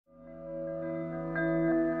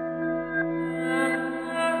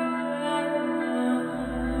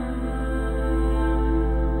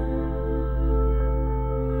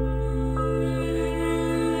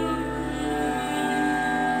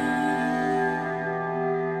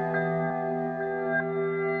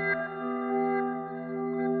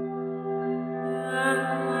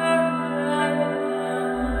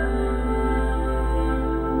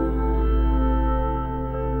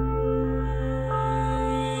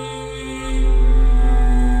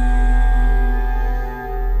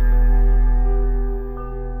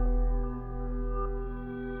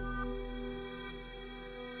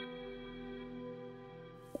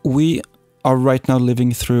are right now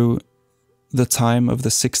living through the time of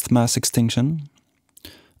the Sixth Mass Extinction,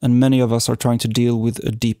 and many of us are trying to deal with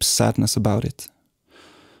a deep sadness about it.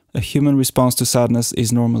 A human response to sadness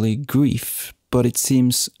is normally grief, but it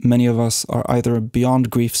seems many of us are either beyond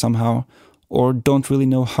grief somehow or don't really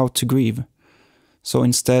know how to grieve. So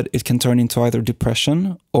instead it can turn into either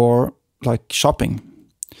depression or like shopping.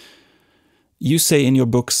 You say in your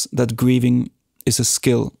books that grieving is a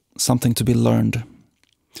skill, something to be learned.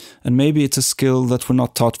 And maybe it's a skill that we're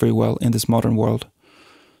not taught very well in this modern world.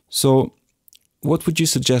 So what would you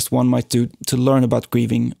suggest one might do to learn about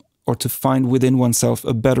grieving or to find within oneself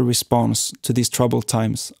a better response to these troubled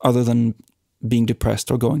times other than being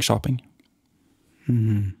depressed or going shopping?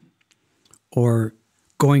 Or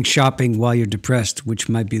going shopping while you're depressed, which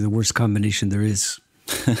might be the worst combination there is.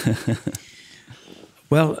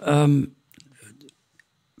 Well,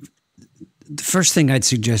 the first thing I'd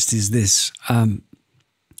suggest is this.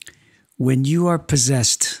 When you are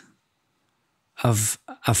possessed of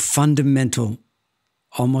a fundamental,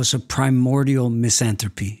 almost a primordial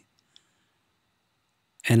misanthropy,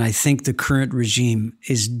 and I think the current regime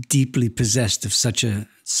is deeply possessed of such a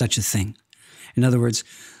thing. In other words,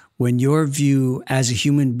 when your view as a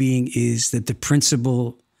human being is that the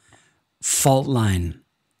principal fault line,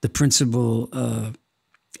 the principal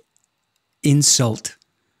insult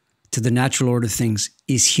to the natural order of things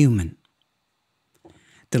is human,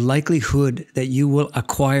 the likelihood that you will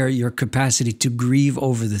acquire your capacity to grieve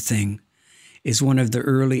over the thing is one of the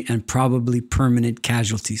early and probably permanent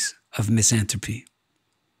casualties of misanthropy.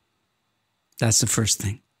 That's the first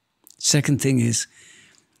thing. Second thing is,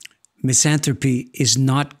 misanthropy is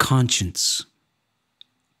not conscience.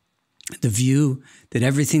 The view that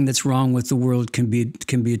everything that's wrong with the world can be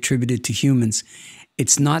attributed to humans,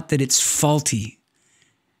 it's not that it's faulty.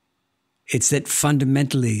 It's that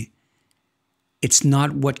fundamentally, it's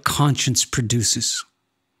not what conscience produces,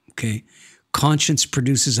 okay? Conscience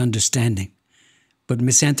produces understanding, but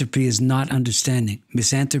misanthropy is not understanding.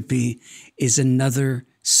 Misanthropy is another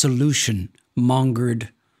solution-mongered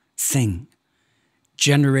thing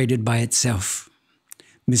generated by itself.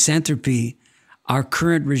 Misanthropy, our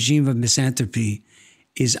current regime of misanthropy,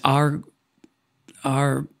 is our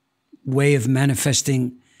way of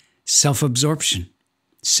manifesting self-absorption.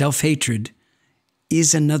 Self-hatred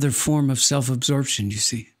is another form of self-absorption, you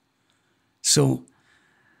see. So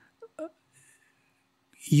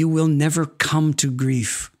you will never come to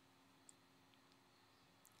grief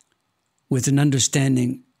with an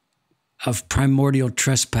understanding of primordial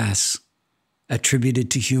trespass attributed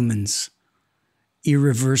to humans,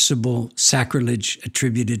 irreversible sacrilege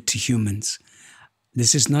attributed to humans.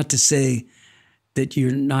 This is not to say that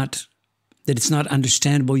it's not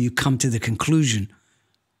understandable you come to the conclusion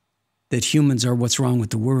that humans are what's wrong with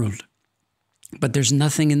the world. But there's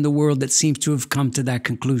nothing in the world that seems to have come to that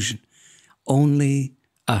conclusion. Only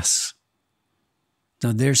us.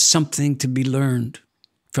 Now, there's something to be learned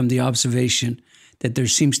from the observation that there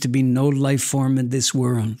seems to be no life form in this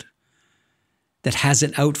world that has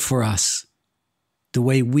it out for us the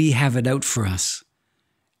way we have it out for us.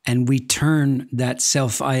 And we turn that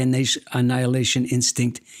self-annihilation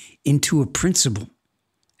instinct into a principle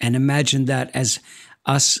and imagine that as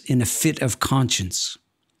us in a fit of conscience.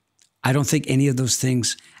 I don't think any of those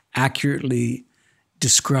things accurately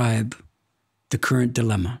describe the current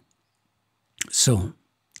dilemma. So,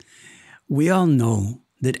 we all know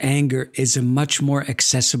that anger is a much more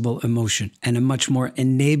accessible emotion and a much more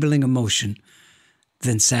enabling emotion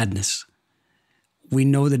than sadness. We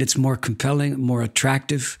know that it's more compelling, more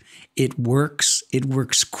attractive. It works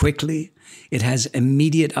quickly. It has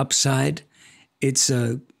immediate upside. It's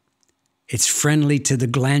friendly to the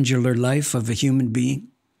glandular life of a human being.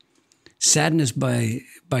 Sadness, by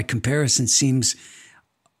comparison, seems,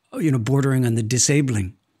 bordering on the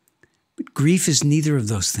disabling. But grief is neither of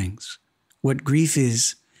those things. What grief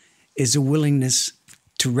is a willingness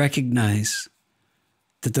to recognize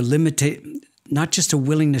that not just a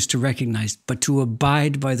willingness to recognize, but to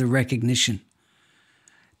abide by the recognition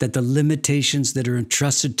that the limitations that are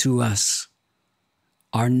entrusted to us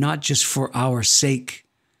are not just for our sake,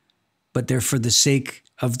 but they're for the sake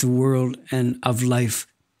of the world and of life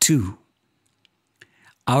too.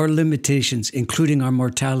 Our limitations, including our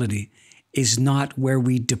mortality, is not where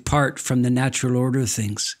we depart from the natural order of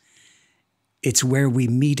things. It's where we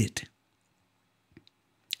meet it.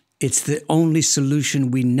 It's the only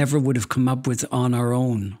solution we never would have come up with on our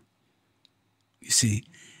own. You see,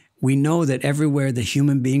 we know that everywhere the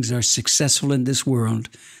human beings are successful in this world,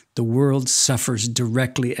 the world suffers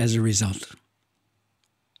directly as a result.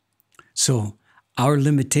 So our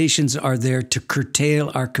limitations are there to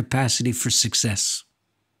curtail our capacity for success.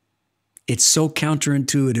 It's so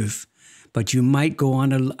counterintuitive, but you might go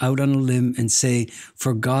out on a limb and say,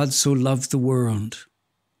 for God so loved the world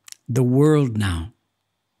now,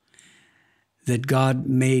 that God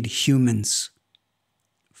made humans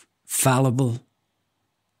fallible,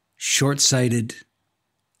 short-sighted,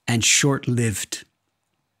 and short-lived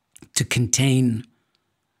to contain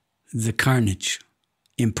the carnage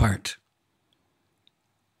in part.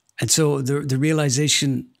 And so the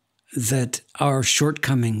realization that our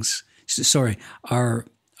shortcomings, the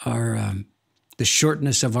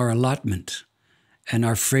shortness of our allotment and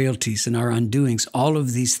our frailties and our undoings, all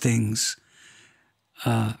of these things,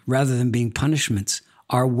 rather than being punishments,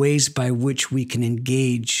 are ways by which we can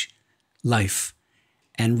engage life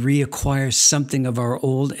and reacquire something of our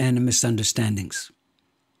old animist understandings.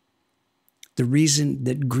 The reason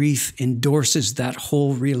that grief endorses that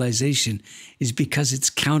whole realization is because it's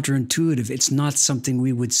counterintuitive. It's not something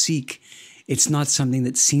we would seek. It's not something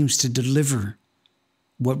that seems to deliver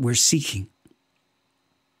what we're seeking.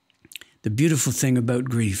 The beautiful thing about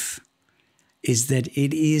grief is that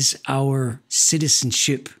it is our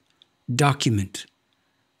citizenship document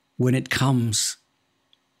when it comes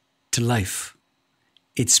to life.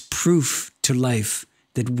 It's proof to life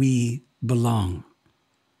that we belong.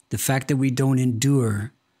 The fact that we don't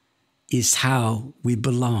endure is how we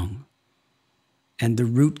belong. And the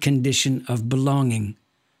root condition of belonging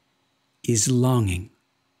is longing.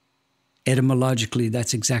 Etymologically,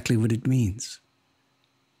 that's exactly what it means.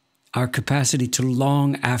 Our capacity to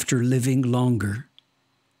long after living longer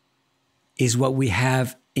is what we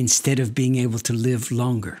have instead of being able to live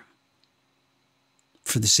longer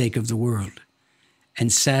for the sake of the world.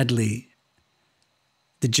 And sadly,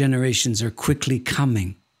 the generations are quickly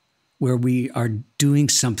coming where we are doing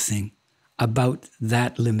something about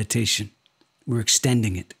that limitation. We're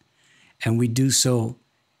extending it. And we do so,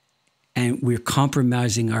 and we're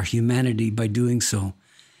compromising our humanity by doing so.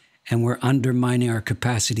 And we're undermining our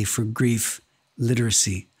capacity for grief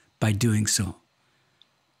literacy by doing so.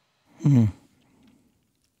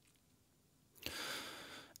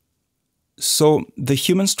 So the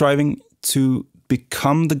human striving to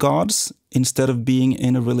become the gods instead of being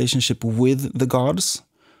in a relationship with the gods,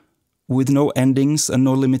 with no endings and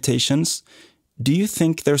no limitations, do you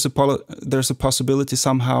think there's a possibility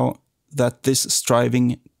somehow that this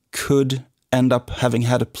striving could end up having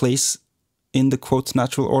had a place in the quote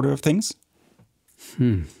natural order of things?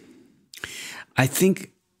 I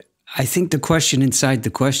think the question inside the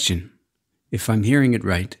question, if I'm hearing it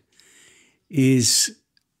right, is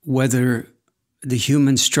whether the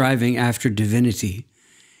human striving after divinity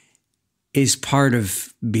is part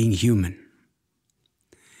of being human.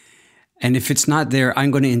 And if it's not there,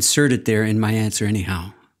 I'm going to insert it there in my answer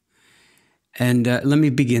anyhow. And let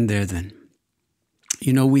me begin there then.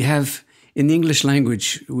 You know, we have in the English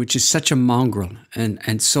language, which is such a mongrel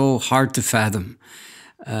and so hard to fathom,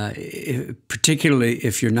 particularly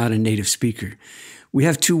if you're not a native speaker, we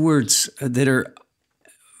have two words that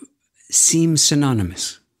seem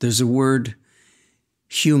synonymous. There's a word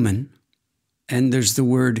human and there's the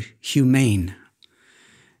word humane.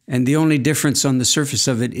 And the only difference on the surface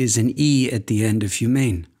of it is an E at the end of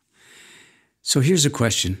humane. So here's a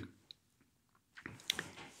question.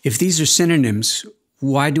 If these are synonyms,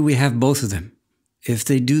 why do we have both of them? If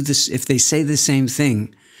they do this, if they say the same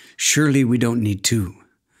thing, surely we don't need two.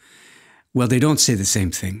 Well, they don't say the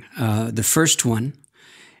same thing. The first one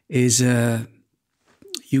is,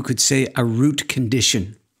 you could say, a root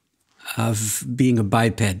condition of being a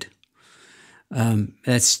biped.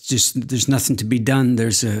 That's just, there's nothing to be done.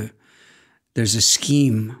 There's a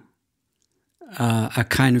scheme, a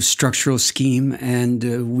kind of structural scheme,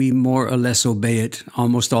 and we more or less obey it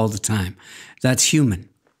almost all the time. That's human.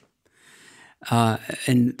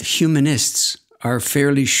 And humanists are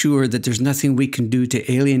fairly sure that there's nothing we can do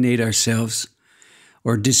to alienate ourselves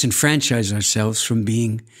or disenfranchise ourselves from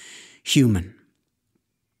being human.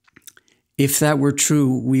 If that were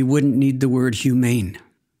true, we wouldn't need the word humane,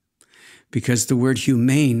 because the word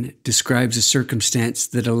humane describes a circumstance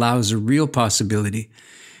that allows a real possibility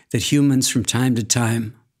that humans from time to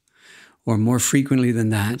time, or more frequently than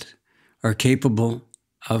that, are capable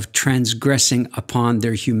of transgressing upon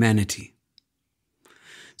their humanity.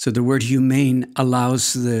 So the word humane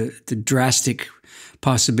allows the drastic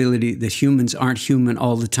possibility that humans aren't human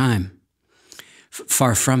all the time.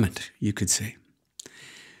 Far from it, you could say.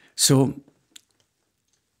 So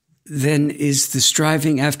then, is the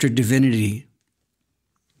striving after divinity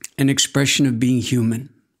an expression of being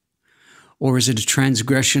human, or is it a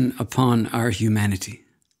transgression upon our humanity?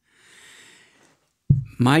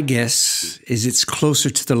 My guess is it's closer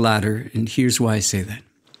to the latter, and here's why I say that.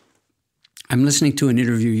 I'm listening to an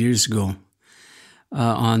interview years ago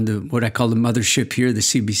on what I call the mothership here, the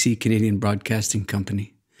CBC, Canadian Broadcasting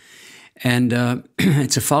Company. And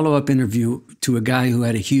it's a follow-up interview to a guy who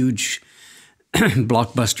had a huge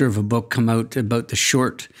blockbuster of a book come out about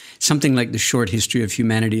something like the short history of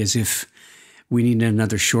humanity, as if we need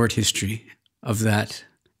another short history of that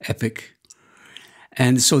epic.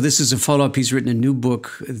 And so this is a follow-up. He's written a new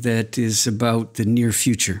book that is about the near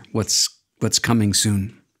future, what's coming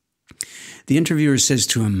soon. The interviewer says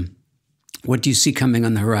to him, "What do you see coming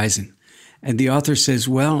on the horizon?" And the author says,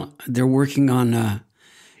 "Well, they're working on a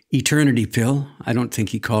eternity pill." I don't think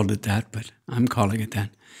he called it that, but I'm calling it that.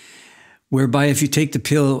 Whereby if you take the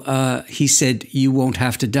pill, he said, you won't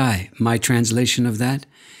have to die. My translation of that,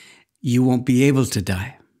 you won't be able to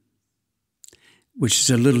die, which is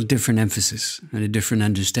a little different emphasis and a different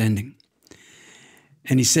understanding.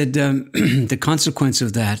 And he said the consequence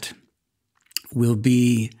of that will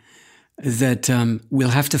be that we'll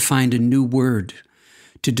have to find a new word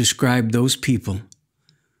to describe those people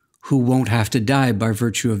who won't have to die by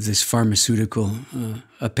virtue of this pharmaceutical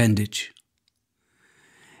appendage.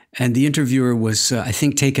 And the interviewer was, I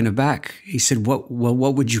think, taken aback. He said, what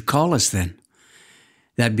would you call us then?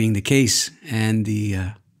 That being the case. And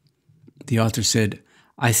the author said,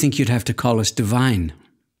 I think you'd have to call us divine.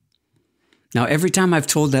 Now, every time I've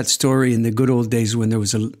told that story in the good old days when there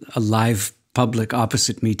was a live public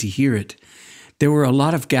opposite me to hear it, there were a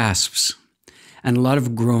lot of gasps and a lot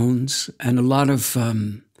of groans and a lot of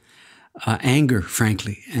anger,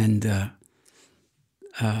 frankly, and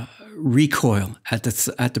recoil at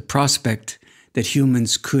the prospect that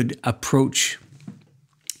humans could approach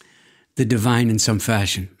the divine in some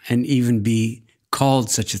fashion and even be called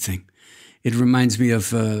such a thing. It reminds me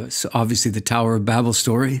of, obviously, the Tower of Babel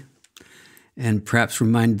story, and perhaps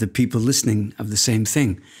remind the people listening of the same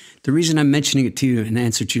thing. The reason I'm mentioning it to you in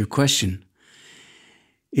answer to your question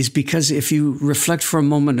is because if you reflect for a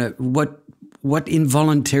moment at what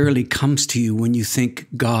involuntarily comes to you when you think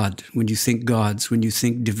God, when you think gods, when you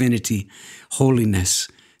think divinity, holiness,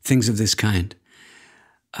 things of this kind,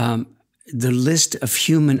 the list of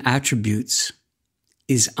human attributes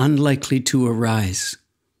is unlikely to arise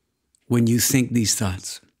when you think these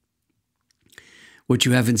thoughts. What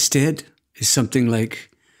you have instead is something like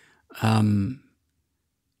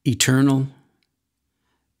eternal,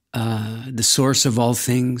 the source of all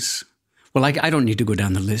things. Well, I don't need to go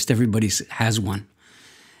down the list. Everybody has one.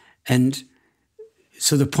 And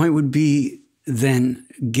so the point would be then,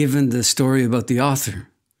 given the story about the author,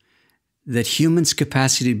 that humans'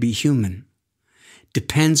 capacity to be human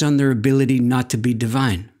depends on their ability not to be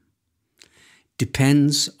divine,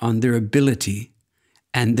 depends on their ability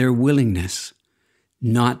and their willingness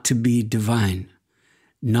not to be divine,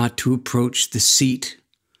 not to approach the seat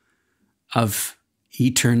of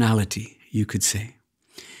eternality, you could say.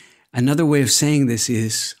 Another way of saying this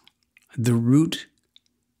is the root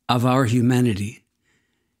of our humanity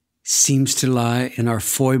seems to lie in our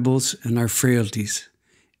foibles and our frailties,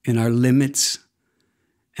 in our limits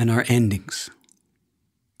and our endings.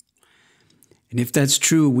 And if that's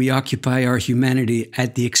true, we occupy our humanity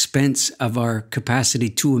at the expense of our capacity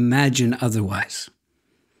to imagine otherwise.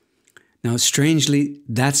 Now, strangely,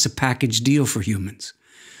 that's a package deal for humans.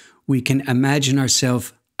 We can imagine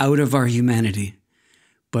ourselves out of our humanity,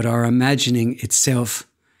 but our imagining itself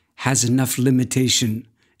has enough limitation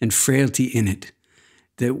and frailty in it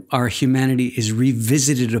that our humanity is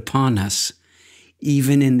revisited upon us,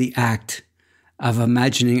 even in the act of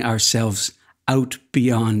imagining ourselves out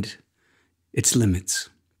beyond its limits.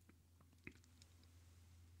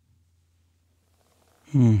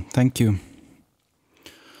 Thank you.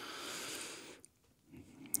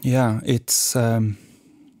 Yeah, it's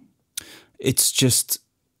just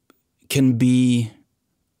can be,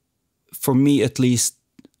 for me at least,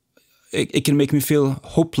 it can make me feel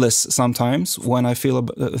hopeless sometimes when I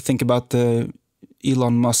think about the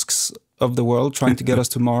Elon Musks of the world trying to get us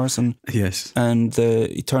to Mars and yes, and the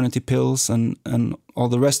eternity pills and all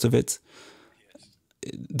the rest of it.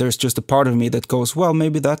 There's just a part of me that goes, well,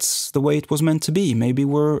 maybe that's the way it was meant to be. Maybe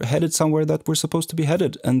we're headed somewhere that we're supposed to be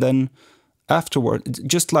headed. And then afterward,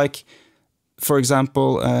 just like, for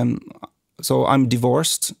example, so I'm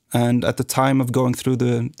divorced, and at the time of going through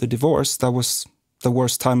the divorce, that was the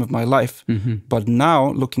worst time of my life. Mm-hmm. But now,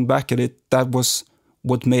 looking back at it, that was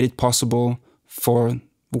what made it possible for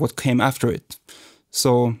what came after it.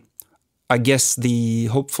 So I guess the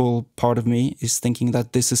hopeful part of me is thinking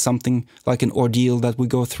that this is something like an ordeal that we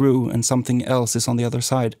go through and something else is on the other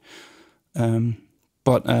side.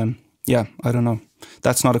 Yeah, I don't know.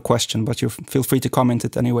 That's not a question, but you feel free to comment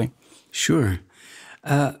it anyway. Sure.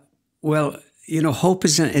 Well, hope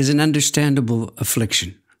is an understandable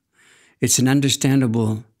affliction. It's an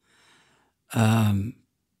understandable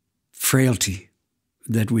frailty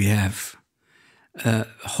that we have.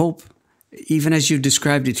 Hope, even as you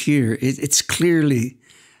described it here, it's clearly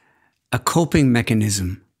a coping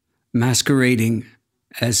mechanism masquerading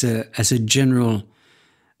as a general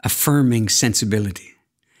affirming sensibility.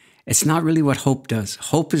 It's not really what hope does.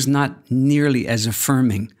 Hope is not nearly as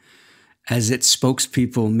affirming as its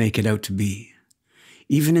spokespeople make it out to be.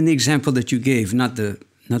 Even in the example that you gave, not the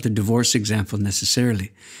divorce example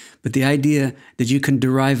necessarily, but the idea that you can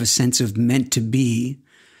derive a sense of meant to be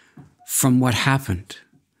from what happened.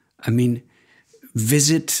 I mean,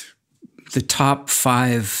 visit the top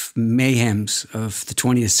 5 mayhems of the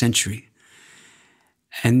 20th century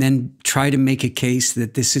and then try to make a case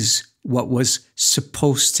that this is what was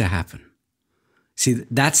supposed to happen. See,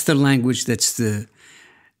 that's the language that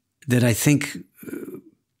I think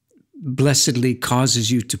blessedly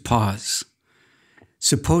causes you to pause.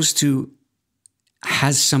 Supposed to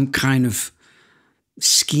has some kind of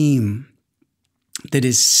scheme that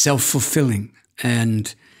is self-fulfilling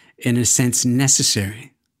and, in a sense,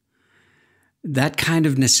 necessary. That kind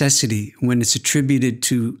of necessity, when it's attributed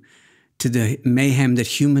to the mayhem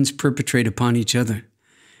that humans perpetrate upon each other,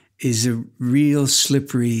 is a real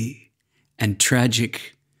slippery and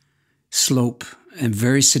tragic slope and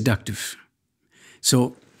very seductive.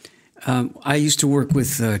 So I used to work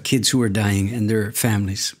with kids who were dying and their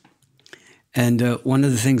families. And one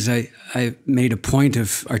of the things I made a point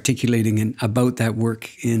of articulating about that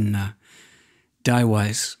work in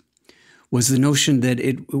Die-Wise was the notion that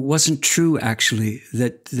it wasn't true, actually,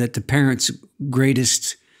 that the parents'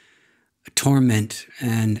 greatest torment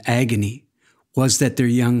and agony was that their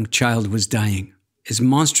young child was dying. As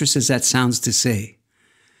monstrous as that sounds to say,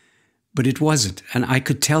 but it wasn't. And I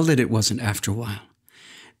could tell that it wasn't after a while.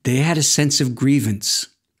 They had a sense of grievance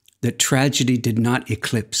that tragedy did not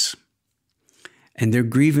eclipse. And their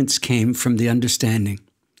grievance came from the understanding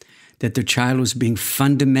that their child was being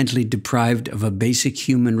fundamentally deprived of a basic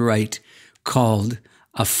human right called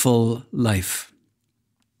a full life.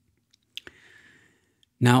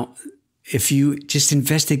 Now, if you just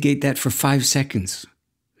investigate that for 5 seconds,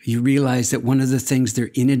 you realize that one of the things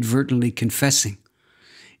they're inadvertently confessing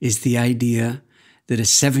is the idea that a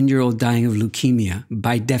 7-year-old dying of leukemia,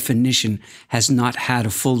 by definition, has not had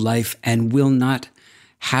a full life and will not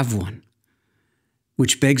have one.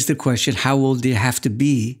 Which begs the question, how old do you have to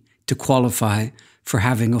be to qualify for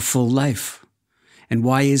having a full life? And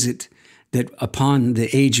why is it that upon the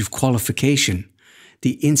age of qualification,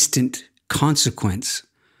 the instant consequence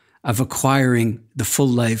of acquiring the full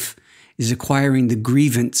life is acquiring the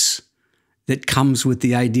grievance that comes with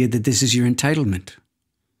the idea that this is your entitlement?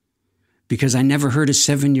 Because I never heard a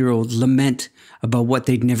 7-year-old lament about what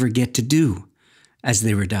they'd never get to do as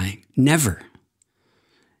they were dying. Never.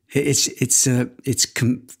 It's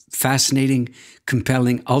fascinating,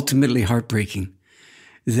 compelling, ultimately heartbreaking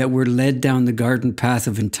that we're led down the garden path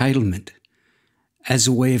of entitlement as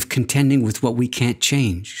a way of contending with what we can't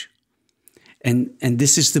change. And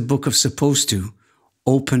this is the book of supposed to,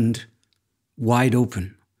 opened wide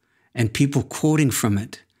open, and people quoting from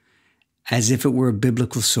it as if it were a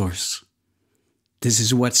biblical source. This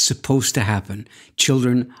is what's supposed to happen.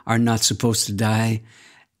 Children are not supposed to die.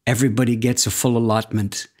 Everybody gets a full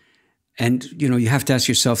allotment. And, you have to ask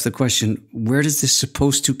yourself the question, where does this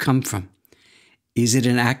supposed to come from? Is it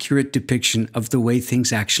an accurate depiction of the way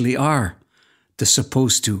things actually are? The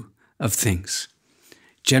supposed to of things.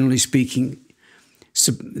 Generally speaking,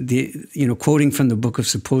 quoting from the book of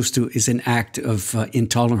supposed to is an act of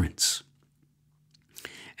intolerance.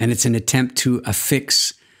 And it's an attempt to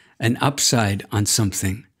affix an upside on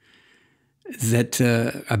something, that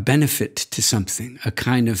a benefit to something, a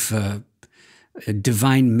kind of a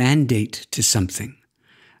divine mandate to something,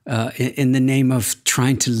 in the name of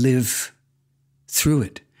trying to live through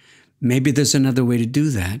it. Maybe there's another way to do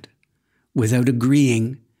that without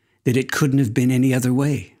agreeing that it couldn't have been any other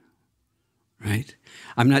way, right?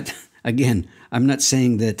 I'm not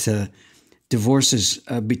saying that divorces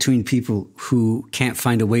between people who can't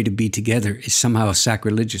find a way to be together is somehow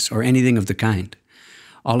sacrilegious or anything of the kind.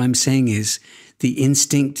 All I'm saying is the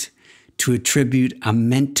instinct to attribute a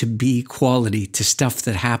meant-to-be quality to stuff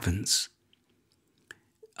that happens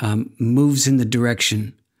moves in the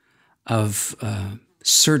direction of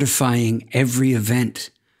certifying every event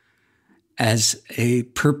as a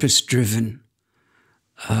purpose-driven,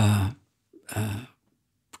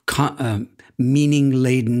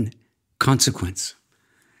 meaning-laden consequence.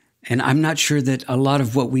 And I'm not sure that a lot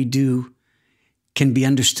of what we do can be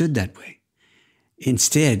understood that way.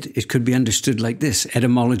 Instead, it could be understood like this.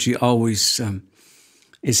 Etymology always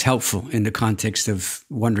is helpful in the context of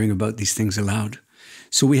wondering about these things aloud.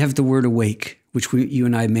 So we have the word awake, which you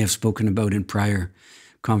and I may have spoken about in prior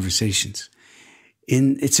conversations.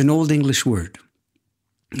 It's an Old English word.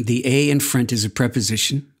 The A in front is a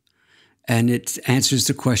preposition, and it answers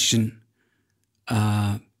the question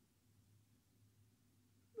of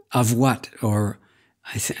what, or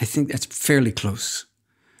I think that's fairly close,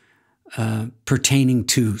 pertaining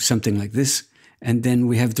to something like this. And then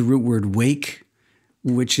we have the root word wake,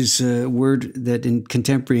 which is a word that in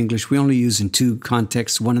contemporary English we only use in two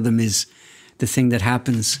contexts. One of them is the thing that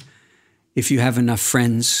happens if you have enough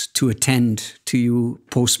friends to attend to you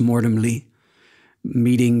post-mortemly,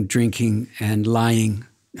 meeting, drinking, and lying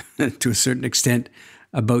to a certain extent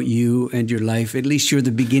about you and your life. At least you're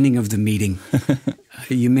the beginning of the meeting.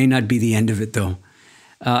 You may not be the end of it, though.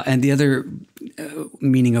 And the other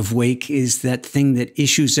meaning of wake is that thing that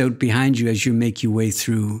issues out behind you as you make your way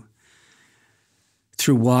through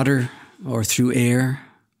water or through air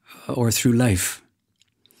or through life.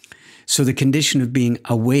 So the condition of being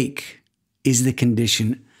awake is the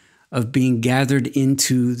condition of being gathered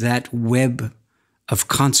into that web of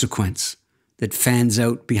consequence that fans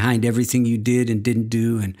out behind everything you did and didn't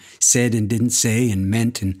do and said and didn't say and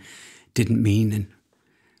meant and didn't mean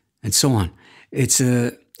and so on. It's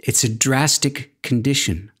a drastic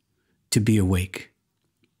condition to be awake.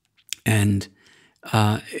 And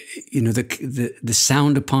the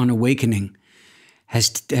sound upon awakening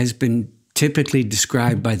has been typically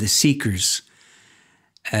described by the seekers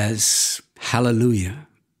as hallelujah,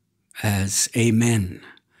 as amen,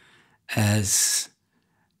 as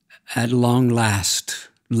at long last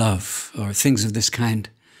love, or things of this kind.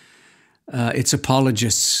 Its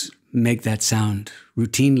apologists make that sound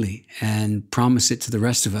routinely and promise it to the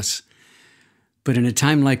rest of us. But in a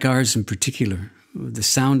time like ours in particular, the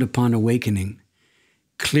sound upon awakening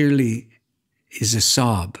clearly is a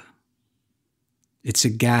sob. It's a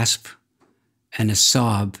gasp and a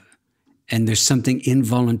sob, and there's something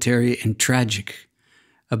involuntary and tragic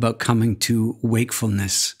about coming to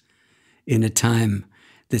wakefulness in a time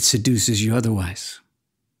that seduces you otherwise.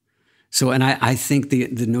 So, and I think the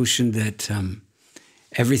notion that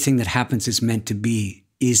everything that happens is meant to be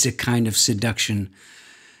is a kind of seduction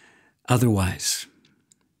otherwise.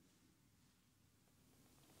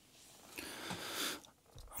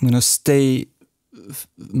 I'm going to stay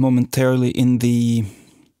momentarily in the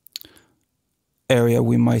area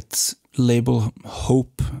we might label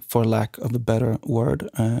hope, for lack of a better word,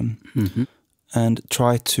 and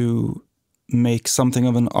try to make something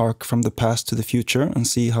of an arc from the past to the future and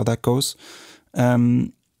see how that goes.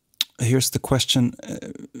 Here's the question.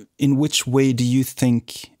 In which way do you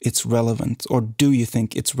think it's relevant, or do you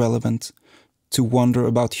think it's relevant to wonder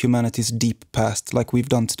about humanity's deep past like we've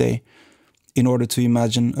done today in order to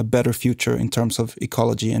imagine a better future in terms of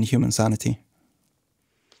ecology and human sanity?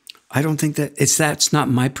 I don't think that's not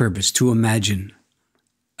my purpose, to imagine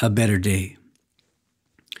a better day.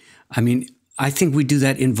 I mean, I think we do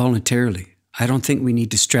that involuntarily. I don't think we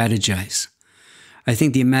need to strategize. I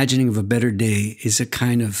think the imagining of a better day is a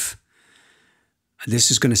kind of,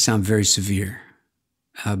 this is going to sound very severe,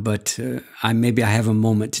 but maybe I have a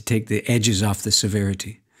moment to take the edges off the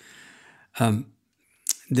severity.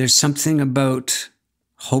 There's something about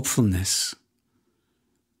hopefulness.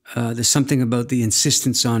 There's something about the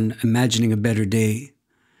insistence on imagining a better day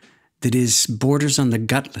that is borders on the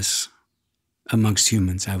gutless amongst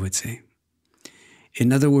humans, I would say.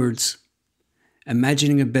 In other words,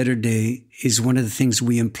 imagining a better day is one of the things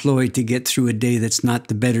we employ to get through a day that's not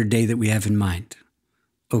the better day that we have in mind.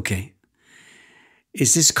 Okay.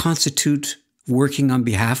 Is this constitute working on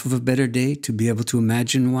behalf of a better day, to be able to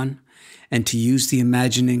imagine one and to use the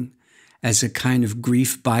imagining as a kind of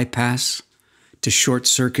grief bypass to short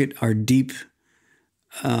circuit our deep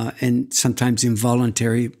and sometimes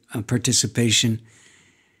involuntary participation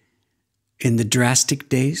in the drastic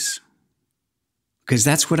days? Because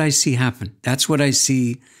that's what I see happen. That's what I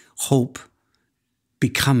see hope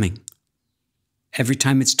becoming every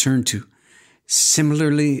time it's turned to.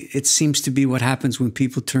 Similarly, it seems to be what happens when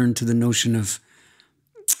people turn to the notion of,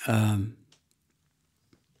 I'm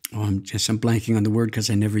blanking on the word because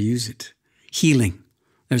I never use it. Healing.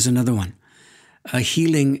 There's another one.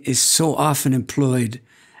 Healing is so often employed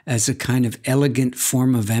as a kind of elegant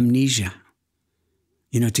form of amnesia.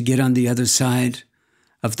 To get on the other side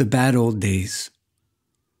of the bad old days.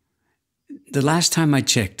 The last time I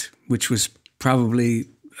checked, which was probably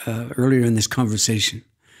earlier in this conversation,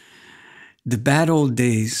 the bad old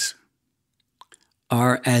days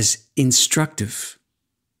are as instructive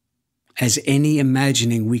as any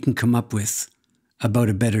imagining we can come up with about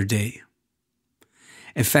a better day.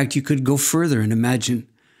 In fact, you could go further and imagine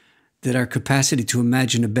that our capacity to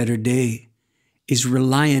imagine a better day is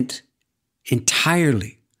reliant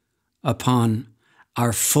entirely upon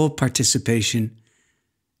our full participation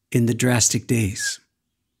in the drastic days.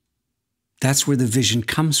 That's where the vision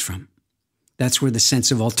comes from. That's where the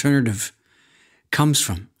sense of alternative comes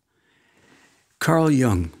from. Carl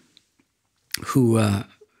Jung, who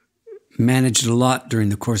managed a lot during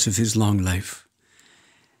the course of his long life,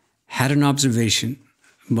 had an observation,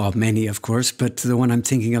 well, many, of course, but the one I'm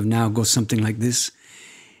thinking of now goes something like this.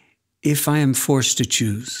 If I am forced to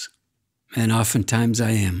choose, and oftentimes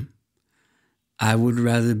I am, I would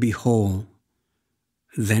rather be whole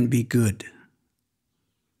than be good.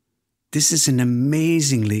 This is an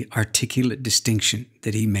amazingly articulate distinction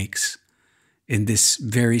that he makes in this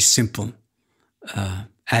very simple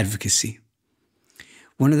advocacy.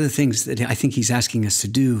 One of the things that I think he's asking us to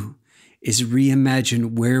do is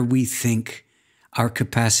reimagine where we think our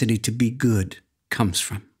capacity to be good comes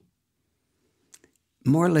from.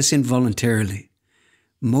 More or less involuntarily,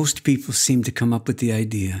 most people seem to come up with the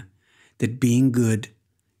idea that being good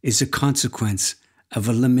is a consequence of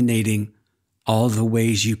eliminating all the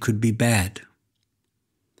ways you could be bad,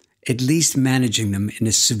 at least managing them in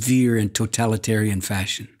a severe and totalitarian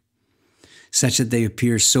fashion, such that they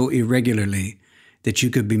appear so irregularly that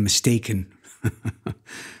you could be mistaken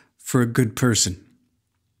for a good person.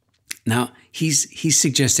 Now, he's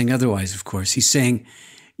suggesting otherwise, of course. He's saying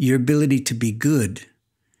your ability to be good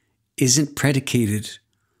isn't predicated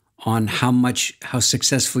on how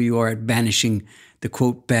successful you are at banishing the,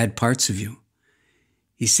 quote, bad parts of you.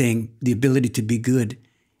 He's saying the ability to be good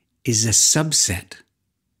is a subset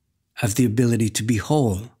of the ability to be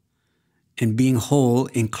whole. And being whole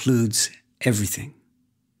includes everything.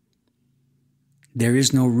 There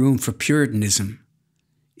is no room for Puritanism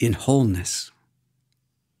in wholeness.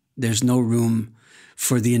 There's no room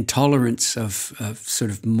for the intolerance of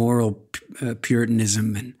sort of moral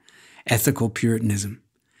Puritanism and ethical Puritanism.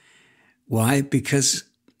 Why? Because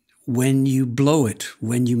when you blow it,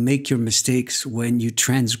 when you make your mistakes, when you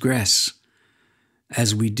transgress,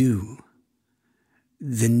 as we do,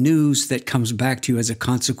 the news that comes back to you as a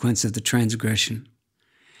consequence of the transgression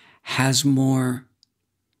has more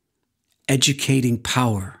educating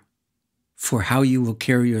power for how you will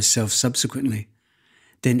carry yourself subsequently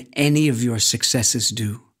than any of your successes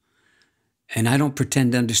do. And I don't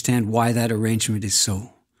pretend to understand why that arrangement is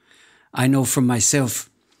so. I know for myself,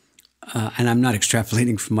 and I'm not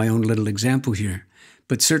extrapolating from my own little example here,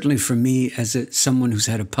 but certainly for me as someone who's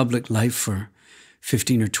had a public life for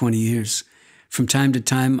 15 or 20 years, from time to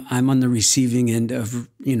time, I'm on the receiving end of,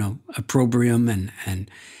 opprobrium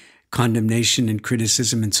and condemnation and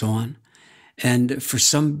criticism and so on. And for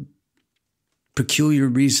some peculiar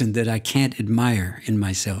reason that I can't admire in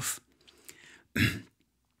myself,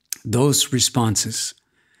 those responses,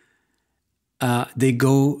 they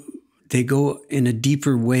go in a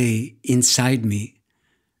deeper way inside me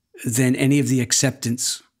than any of the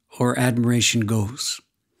acceptance or admiration goes.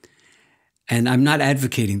 And I'm not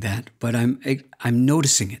advocating that, but I'm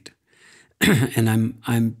noticing it. And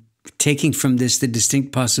I'm taking from this the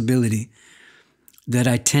distinct possibility that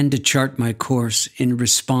I tend to chart my course in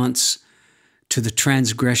response to the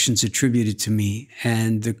transgressions attributed to me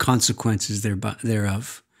and the consequences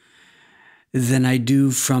thereof than I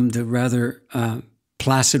do from the rather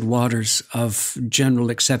placid waters of general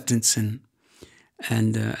acceptance and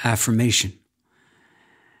affirmation.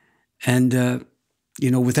 And,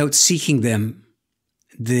 without seeking them,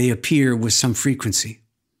 they appear with some frequency.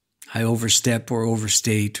 I overstep or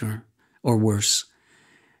overstate or worse.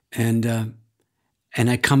 And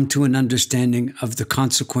I come to an understanding of the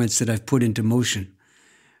consequence that I've put into motion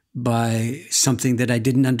by something that I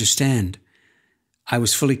didn't understand. I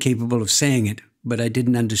was fully capable of saying it, but I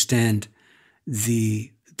didn't understand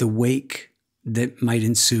the wake that might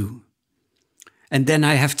ensue. And then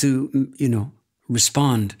I have to,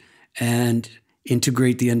 respond and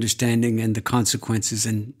integrate the understanding and the consequences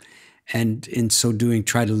and in so doing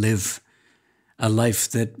try to live a life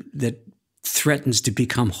that threatens to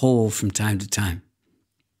become whole from time to time.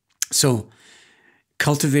 So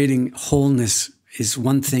cultivating wholeness is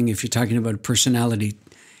one thing if you're talking about a personality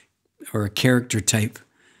or a character type,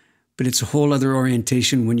 but it's a whole other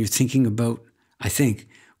orientation when you're thinking about, I think,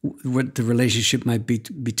 what the relationship might be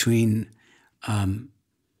between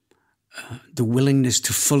the willingness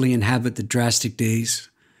to fully inhabit the drastic days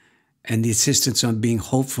and the insistence on being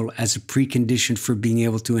hopeful as a precondition for being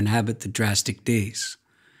able to inhabit the drastic days.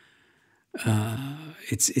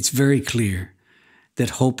 It's very clear that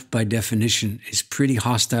hope, by definition, is pretty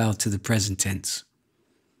hostile to the present tense.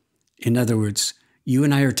 In other words, You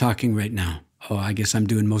and I are talking right now. Oh, I guess I'm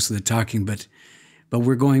doing most of the talking, but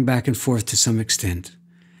we're going back and forth to some extent.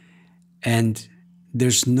 And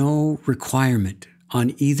there's no requirement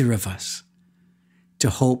on either of us to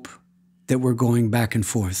hope that we're going back and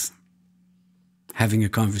forth, having a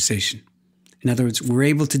conversation. In other words, we're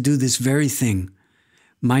able to do this very thing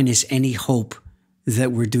minus any hope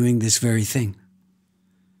that we're doing this very thing.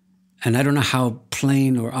 And I don't know how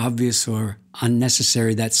plain or obvious or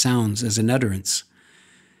unnecessary that sounds as an utterance,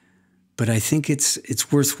 but I think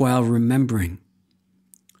it's worthwhile remembering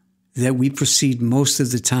that we proceed most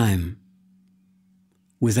of the time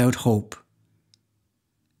without hope.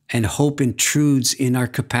 And hope intrudes in our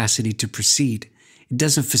capacity to proceed. It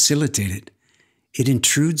doesn't facilitate it. It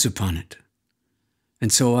intrudes upon it.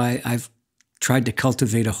 And so I've tried to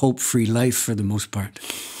cultivate a hope-free life for the most part.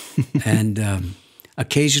 And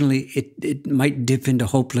occasionally it might dip into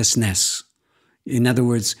hopelessness. In other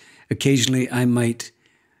words, occasionally I might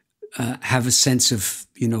have a sense of,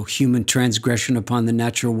 human transgression upon the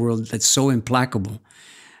natural world that's so implacable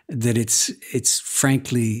that it's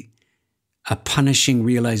frankly a punishing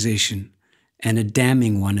realization and a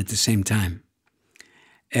damning one at the same time.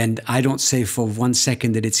 And I don't say for one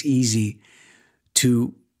second that it's easy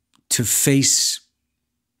to face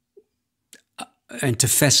and to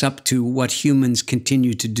fess up to what humans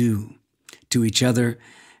continue to do to each other,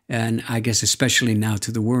 and I guess especially now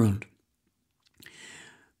to the world.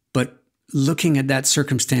 But looking at that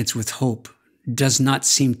circumstance with hope does not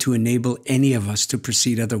seem to enable any of us to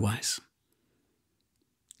proceed otherwise.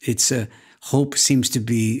 Hope seems to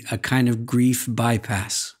be a kind of grief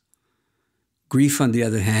bypass. Grief, on the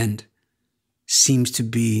other hand, seems to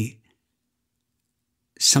be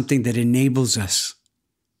something that enables us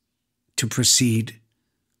to proceed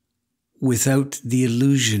without the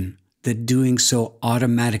illusion that doing so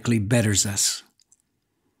automatically betters us.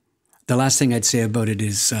 The last thing I'd say about it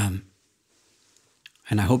is, and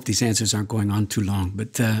I hope these answers aren't going on too long,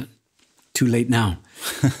 but too late now.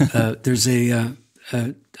 There's a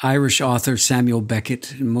Irish author, Samuel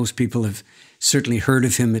Beckett, and most people have certainly heard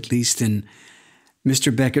of him at least, and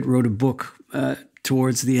Mr. Beckett wrote a book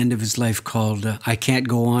towards the end of his life called I Can't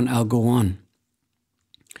Go On, I'll Go On.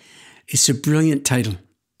 It's a brilliant title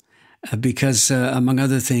because, among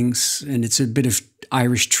other things, and it's a bit of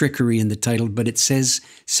Irish trickery in the title, but it says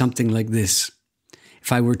something like this.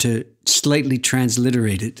 If I were to slightly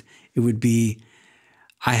transliterate it, it would be,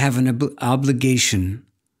 I have an obligation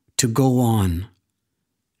to go on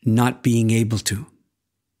not being able to.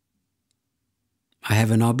 I have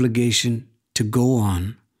an obligation to go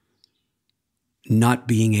on not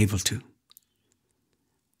being able to.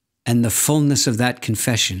 And the fullness of that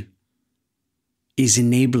confession is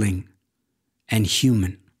enabling and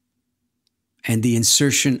human. And the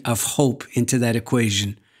insertion of hope into that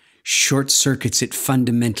equation short-circuits it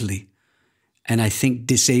fundamentally, and I think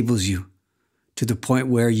disables you to the point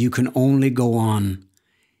where you can only go on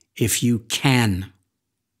if you can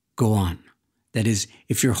go on. That is,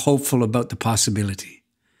 if you're hopeful about the possibility.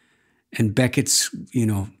 And Beckett's,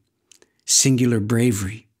 singular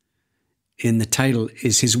bravery in the title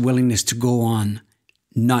is his willingness to go on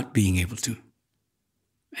not being able to.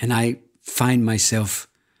 And I find myself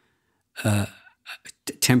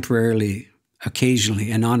temporarily,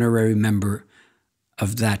 occasionally, an honorary member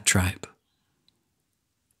of that tribe.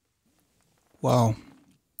 Wow.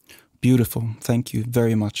 Beautiful. Thank you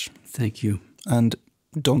very much. Thank you. And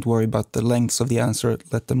don't worry about the lengths of the answer.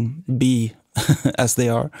 Let them be as they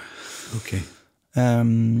are. Okay.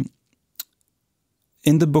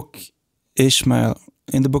 In the book Ishmael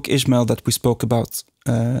that we spoke about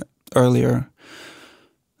earlier,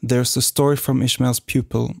 there's a story from Ishmael's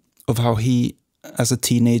pupil of how he, as a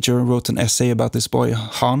teenager, wrote an essay about this boy,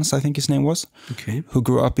 Hans, I think his name was, okay, who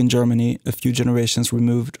grew up in Germany a few generations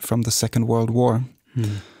removed from the Second World War.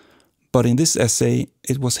 But in this essay,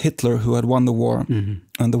 it was Hitler who had won the war,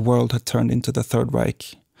 and the world had turned into the Third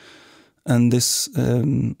Reich. And this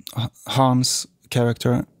Hans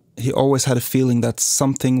character, he always had a feeling that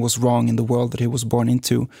something was wrong in the world that he was born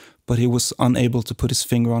into, but he was unable to put his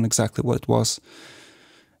finger on exactly what it was,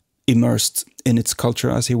 immersed in its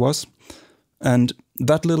culture as he was. And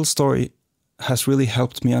that little story has really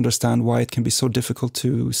helped me understand why it can be so difficult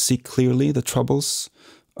to see clearly the troubles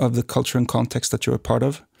of the culture and context that you're a part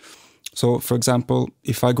of. So, for example,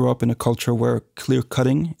 if I grew up in a culture where clear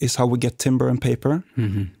cutting is how we get timber and paper,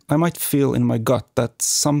 I might feel in my gut that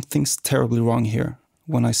something's terribly wrong here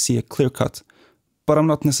when I see a clear cut, but I'm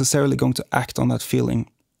not necessarily going to act on that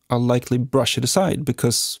feeling. I'll likely brush it aside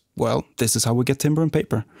because, well, this is how we get timber and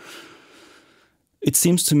paper. It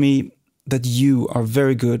seems to me that you are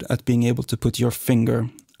very good at being able to put your finger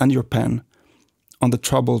and your pen on the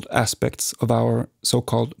troubled aspects of our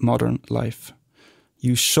so-called modern life.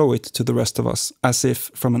 You show it to the rest of us, as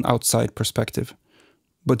if from an outside perspective.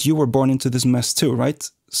 But you were born into this mess too, right?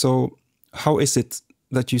 So how is it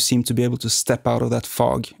that you seem to be able to step out of that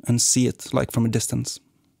fog and see it like from a distance?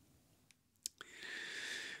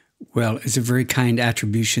 Well, it's a very kind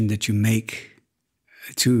attribution that you make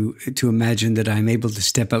to imagine that I'm able to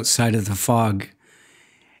step outside of the fog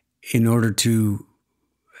in order to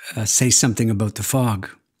say something about the fog.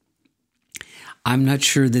 I'm not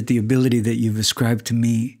sure that the ability that you've ascribed to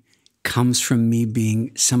me comes from me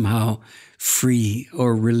being somehow free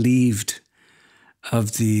or relieved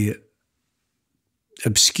of the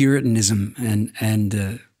obscurantism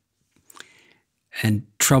and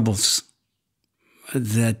troubles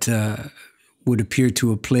that would appear to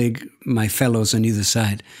have plagued my fellows on either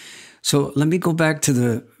side. So let me go back to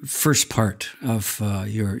the first part of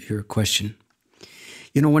your question.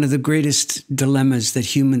 You know, one of the greatest dilemmas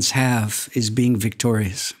that humans have is being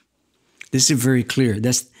victorious. This is very clear.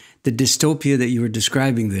 That's the dystopia that you were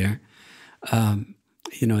describing there.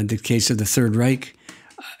 You know, in the case of the Third Reich,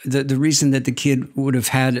 the reason that the kid would have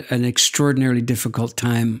had an extraordinarily difficult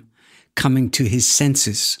time coming to his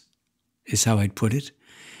senses, is how I'd put it,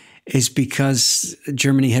 is because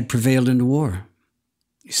Germany had prevailed in the war,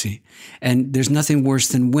 you see. And there's nothing worse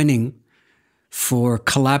than winning for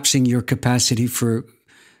collapsing your capacity for,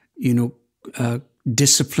 you know,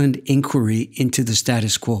 disciplined inquiry into the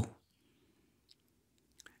status quo.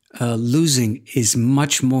 Losing is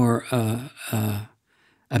much more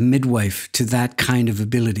a midwife to that kind of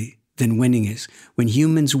ability than winning is. When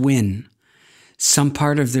humans win, some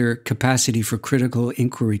part of their capacity for critical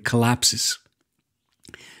inquiry collapses.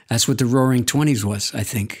 That's what the Roaring '20s was, I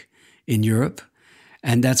think, in Europe.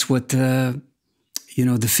 And that's what, you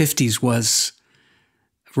know, the '50s was,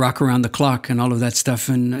 rock around the clock and all of that stuff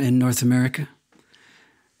in North America.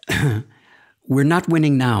 We're not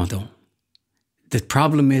winning now, though. The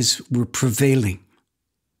problem is we're prevailing.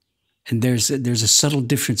 And there's a subtle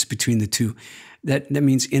difference between the two. That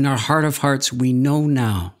means in our heart of hearts, we know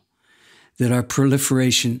now that our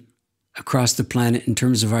proliferation across the planet in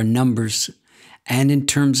terms of our numbers and in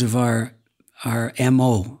terms of our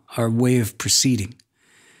MO, our way of proceeding,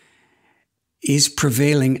 is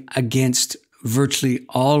prevailing against virtually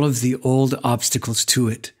all of the old obstacles to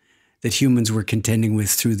it that humans were contending with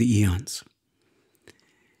through the eons.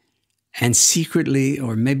 And secretly,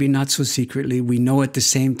 or maybe not so secretly, we know at the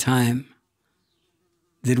same time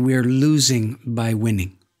that we are losing by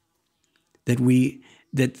winning. That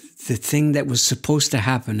the thing that was supposed to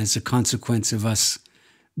happen as a consequence of us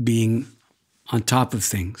being on top of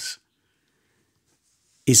things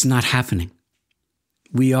is not happening.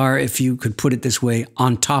 We are, if you could put it this way,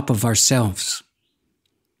 on top of ourselves.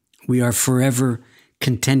 We are forever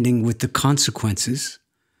contending with the consequences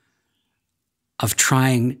of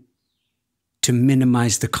trying to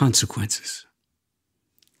minimize the consequences.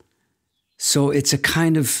 So it's a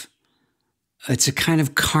kind of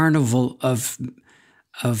carnival of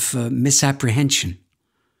misapprehension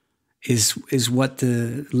is what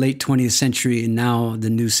the late 20th century and now the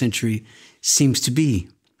new century seems to be.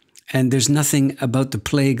 And there's nothing about the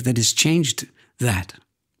plague that has changed that.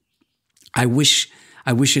 I wish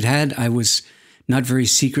it had. I was not very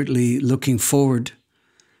secretly looking forward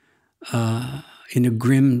in a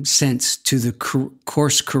grim sense to the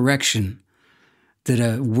course correction that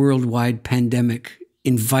a worldwide pandemic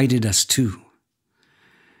invited us to.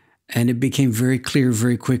 And it became very clear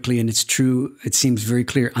very quickly, and it's true, it seems very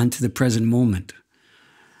clear unto the present moment,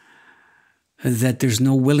 that there's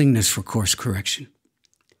no willingness for course correction,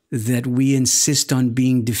 that we insist on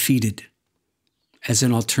being defeated as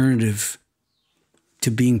an alternative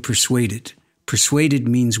to being persuaded. Persuaded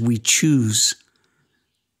means we choose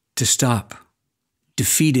to stop.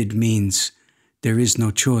 Defeated means there is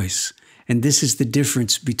no choice. And this is the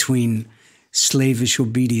difference between slavish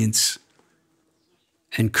obedience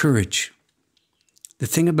and courage. The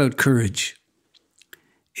thing about courage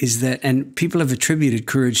is that, and people have attributed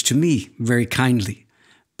courage to me very kindly,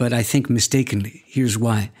 but I think mistakenly. Here's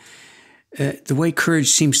why. The way courage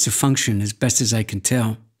seems to function, as best as I can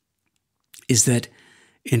tell, is that,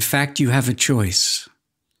 in fact, you have a choice.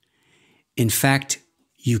 In fact,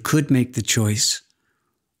 you could make the choice,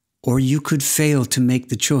 or you could fail to make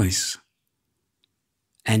the choice.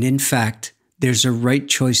 And in fact, there's a right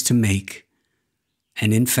choice to make.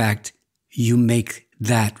 And in fact, you make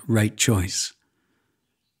that right choice.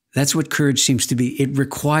 That's what courage seems to be. It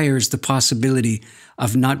requires the possibility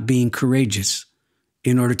of not being courageous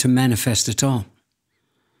in order to manifest at all.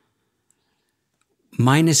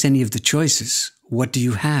 Minus any of the choices, what do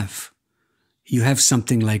you have? you have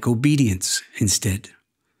something like obedience instead.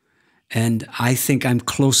 And I think I'm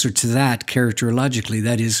closer to that characterologically.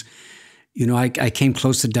 That is, I came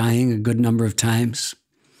close to dying a good number of times,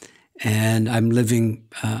 and I'm living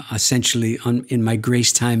essentially in my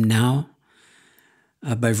grace time now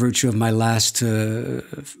by virtue of my last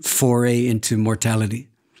foray into mortality.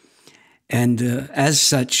 And as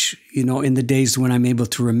such, in the days when I'm able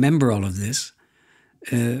to remember all of this,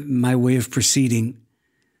 my way of proceeding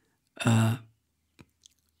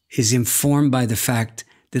is informed by the fact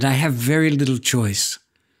that I have very little choice.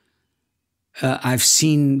 I've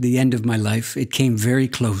seen the end of my life. It came very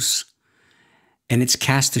close, and it's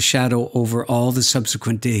cast a shadow over all the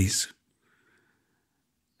subsequent days.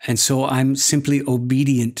 And so I'm simply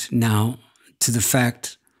obedient now to the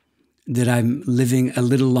fact that I'm living a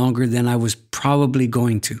little longer than I was probably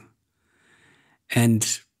going to.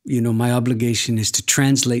 And, my obligation is to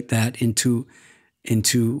translate that into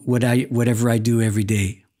whatever I do every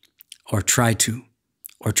day, or try to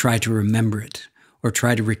remember it, or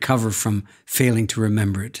try to recover from failing to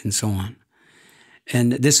remember it, and so on.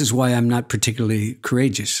 And this is why I'm not particularly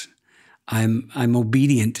courageous. I'm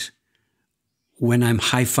obedient when I'm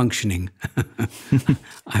high functioning.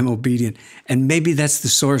 I'm obedient. And maybe that's the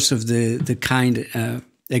source of the kind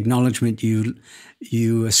acknowledgement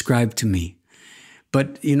you ascribe to me.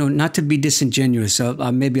 But, not to be disingenuous,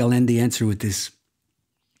 maybe I'll end the answer with this.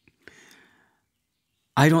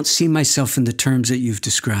 I don't see myself in the terms that you've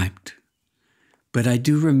described, but I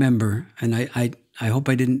do remember, and I hope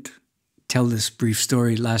I didn't tell this brief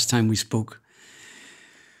story last time we spoke.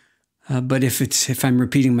 But if I'm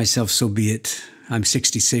repeating myself, so be it. I'm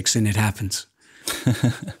 66 and it happens.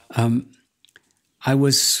 I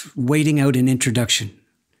was waiting out an introduction.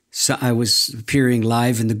 So I was appearing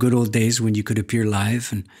live in the good old days when you could appear live,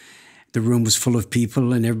 and the room was full of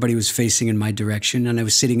people and everybody was facing in my direction, and I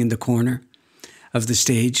was sitting in the corner of the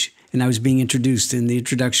stage and I was being introduced, and the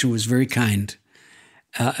introduction was very kind,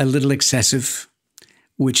 a little excessive,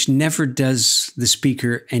 which never does the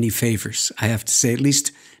speaker any favors, I have to say, at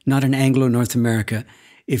least not in Anglo-North America.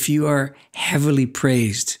 If you are heavily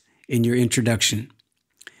praised in your introduction,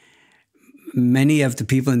 many of the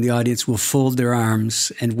people in the audience will fold their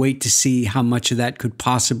arms and wait to see how much of that could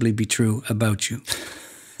possibly be true about you.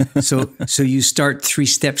 So you start 3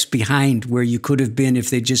 steps behind where you could have been if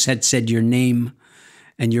they just had said your name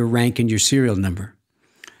and your rank and your serial number.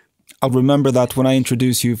 I'll remember that when I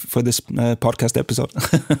introduce you for this podcast episode.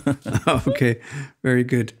 Okay, very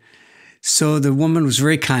good. So the woman was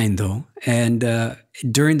very kind, though, and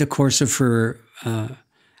during the course of her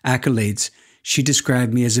accolades, she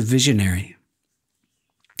described me as a visionary.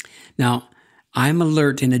 Now, I'm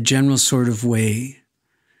alert in a general sort of way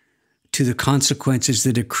to the consequences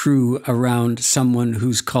that accrue around someone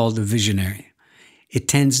who's called a visionary. It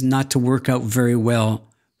tends not to work out very well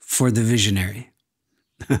for the visionary,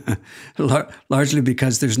 largely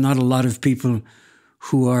because there's not a lot of people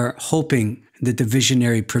who are hoping that the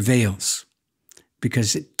visionary prevails,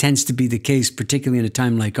 because it tends to be the case, particularly in a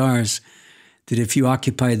time like ours, that if you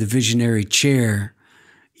occupy the visionary chair,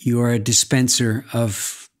 you are a dispenser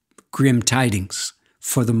of grim tidings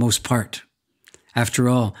for the most part. After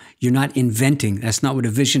all, you're not inventing. That's not what a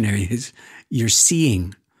visionary is. You're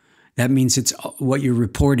seeing. That means what you're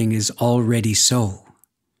reporting is already so.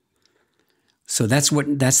 So that's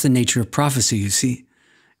the nature of prophecy, you see,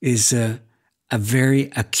 is a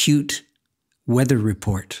very acute weather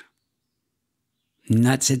report.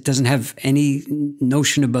 It doesn't have any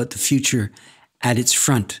notion about the future at its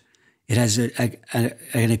front. It has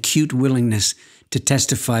an acute willingness to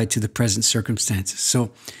testify to the present circumstances.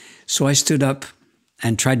 So I stood up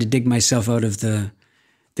and tried to dig myself out of the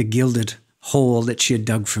gilded hole that she had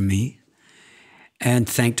dug for me, and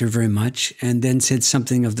thanked her very much, and then said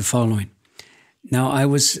something of the following. Now, I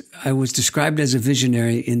was described as a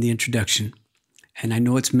visionary in the introduction, and I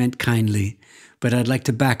know it's meant kindly, but I'd like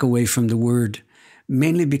to back away from the word,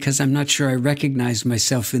 mainly because I'm not sure I recognize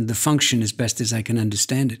myself in the function as best as I can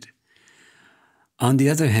understand it. On the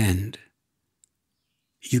other hand,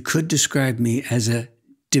 you could describe me as a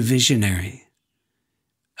divisionary,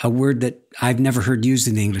 a word that I've never heard used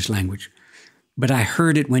in the English language, but I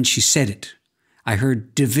heard it when she said it. I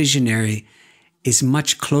heard divisionary is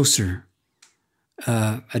much closer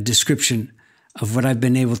a description of what I've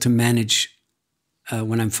been able to manage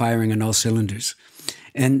when I'm firing on all cylinders.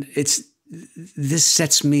 And this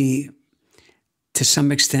sets me to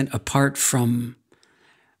some extent apart from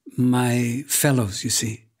my fellows, you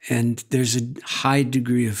see. And there's a high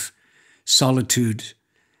degree of solitude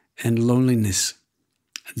and loneliness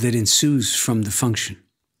that ensues from the function,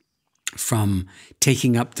 from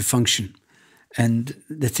taking up the function And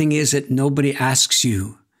the thing is that nobody asks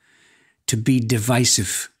you to be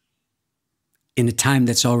divisive in a time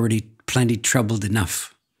that's already plenty troubled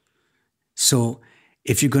enough. So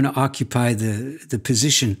if you're going to occupy the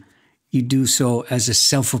position, you do so as a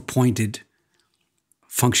self-appointed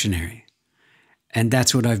functionary. And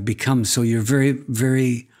that's what I've become. So you're very,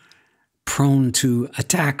 very prone to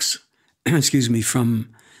attacks, excuse me,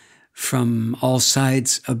 from all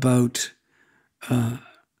sides about,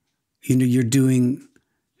 you're doing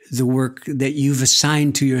the work that you've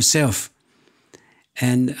assigned to yourself.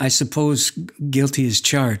 And I suppose guilty is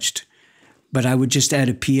charged, but I would just add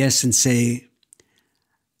a PS and say,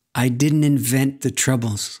 I didn't invent the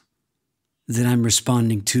troubles that I'm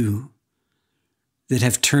responding to that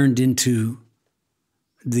have turned into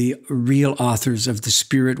the real authors of the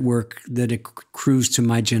spirit work that accrues to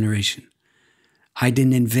my generation. I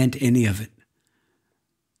didn't invent any of it.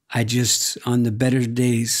 I just, on the better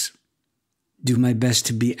days, do my best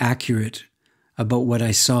to be accurate about what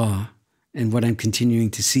I saw and what I'm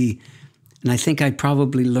continuing to see. And I think I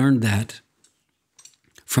probably learned that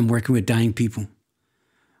from working with dying people,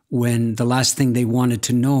 when the last thing they wanted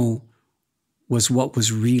to know was what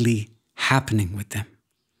was really happening with them.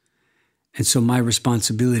 And so my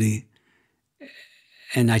responsibility,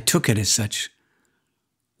 and I took it as such,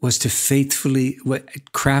 was to faithfully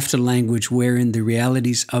craft a language wherein the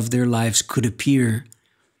realities of their lives could appear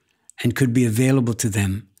and could be available to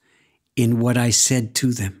them in what I said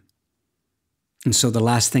to them. And so the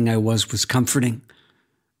last thing I was comforting,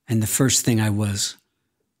 and the first thing I was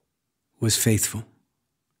faithful.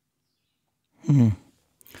 Mm-hmm.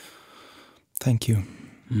 Thank you.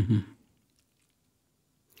 Mm-hmm.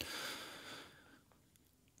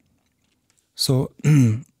 So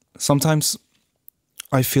sometimes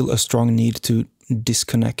I feel a strong need to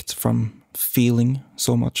disconnect from feeling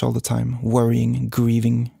so much all the time, worrying,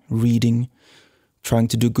 grieving, reading, trying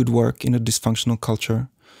to do good work in a dysfunctional culture.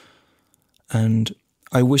 And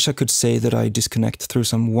I wish I could say that I disconnect through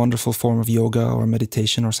some wonderful form of yoga or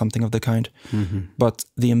meditation or something of the kind. Mm-hmm. But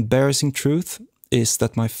the embarrassing truth is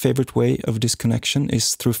that my favorite way of disconnection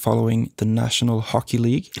is through following the National Hockey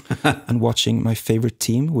League and watching my favorite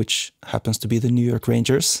team, which happens to be the New York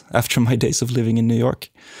Rangers, after my days of living in New York.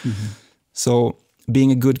 Mm-hmm. So,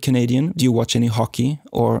 being a good Canadian, do you watch any hockey,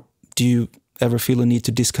 or do you ever feel a need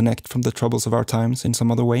to disconnect from the troubles of our times in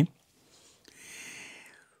some other way?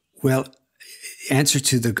 Well, answer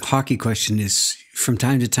to the hockey question is, from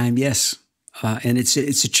time to time, yes. And it's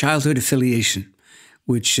a childhood affiliation,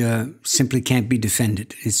 which simply can't be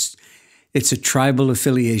defended. It's a tribal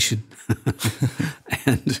affiliation,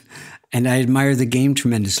 and I admire the game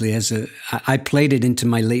tremendously. I played it into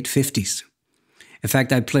my late 50s. In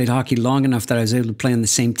fact, I played hockey long enough that I was able to play on the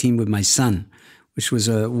same team with my son, which was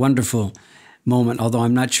a wonderful moment. Although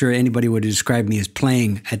I'm not sure anybody would describe me as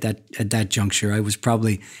playing at that juncture. I was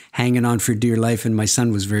probably hanging on for dear life, and my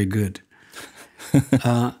son was very good.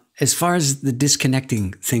 As far as the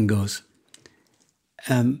disconnecting thing goes,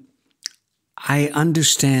 I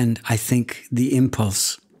understand, I think, the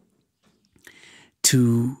impulse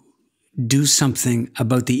to do something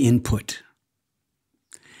about the input.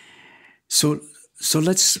 So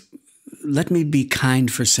let me be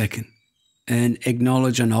kind for a second and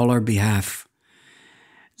acknowledge on all our behalf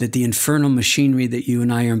that the infernal machinery that you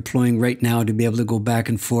and I are employing right now to be able to go back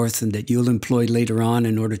and forth, and that you'll employ later on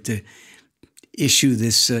in order to issue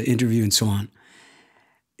this interview and so on,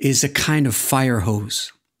 is a kind of fire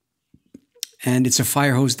hose. And it's a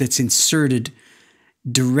fire hose that's inserted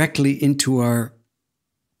directly into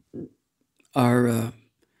our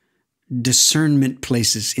discernment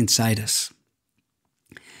places inside us.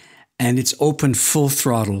 And it's open full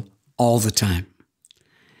throttle all the time.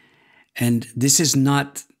 And this is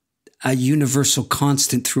not a universal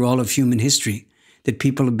constant through all of human history, that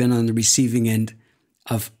people have been on the receiving end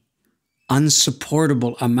of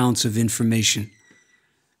unsupportable amounts of information,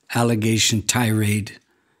 allegation, tirade,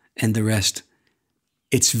 and the rest.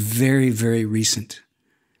 It's very, very recent.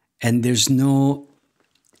 And there's no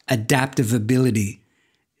adaptive ability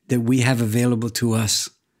that we have available to us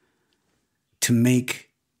to make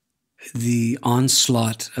the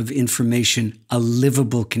onslaught of information a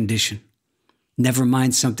livable condition. Never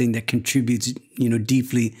mind something that contributes,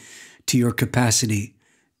 deeply to your capacity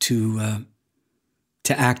to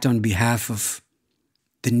act on behalf of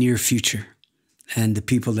the near future and the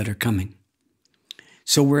people that are coming.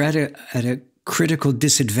 So we're at a critical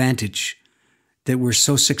disadvantage that we're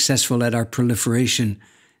so successful at our proliferation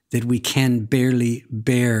that we can barely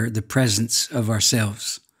bear the presence of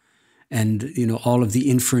ourselves and, all of the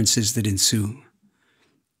inferences that ensue.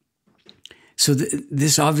 So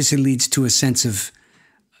this obviously leads to a sense of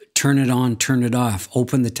turn it on, turn it off,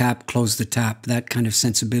 open the tap, close the tap, that kind of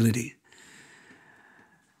sensibility.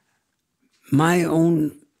 My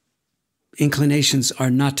own inclinations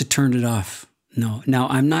are not to turn it off. No. Now,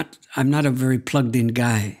 I'm not a very plugged in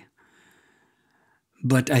guy.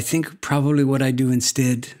 But I think probably what I do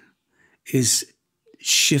instead is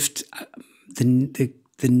shift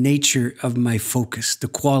the nature of my focus, the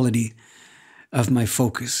quality of my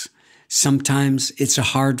focus. Sometimes it's a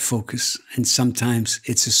hard focus, and sometimes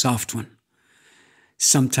it's a soft one.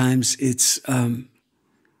 Sometimes it's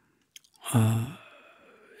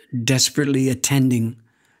desperately attending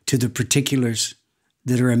to the particulars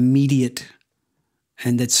that are immediate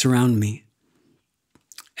and that surround me.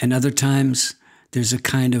 And other times there's a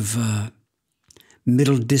kind of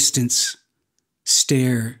middle distance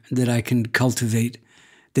stare that I can cultivate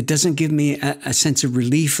that doesn't give me a sense of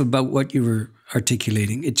relief about what you were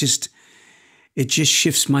articulating. It just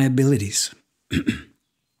shifts my abilities.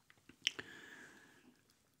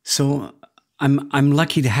 So I'm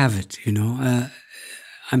lucky to have it, you know.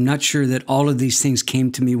 I'm not sure that all of these things came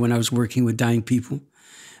to me when I was working with dying people,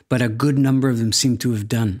 but a good number of them seem to have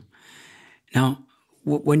done. Now,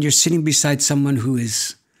 when you're sitting beside someone who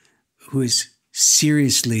is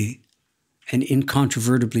seriously and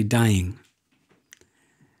incontrovertibly dying,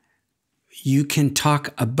 you can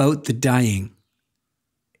talk about the dying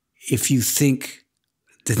if you think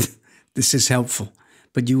that this is helpful,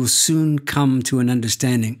 but you will soon come to an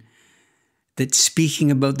understanding that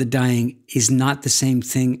speaking about the dying is not the same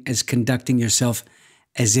thing as conducting yourself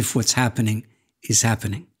as if what's happening is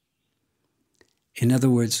happening. In other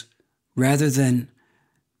words, rather than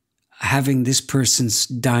having this person's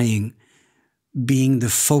dying being the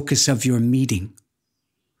focus of your meeting,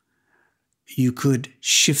 you could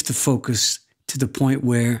shift the focus to the point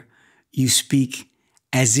where you speak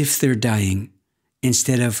as if they're dying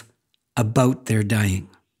instead of about their dying.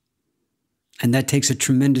 And that takes a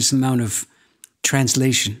tremendous amount of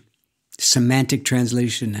translation, semantic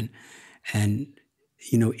translation and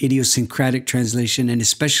idiosyncratic translation, and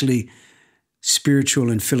especially spiritual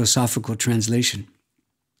and philosophical translation.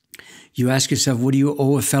 You ask yourself, what do you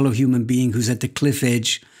owe a fellow human being who's at the cliff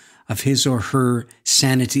edge of his or her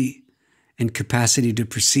sanity and capacity to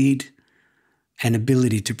proceed and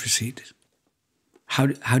ability to proceed?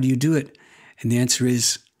 How do you do it? And the answer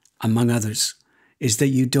is, among others, is that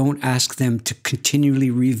you don't ask them to continually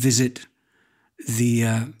revisit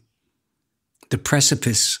the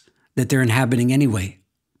precipice that they're inhabiting anyway.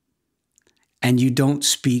 And you don't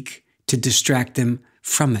speak to distract them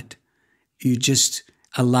from it. You just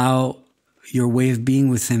allow your way of being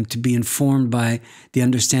with them to be informed by the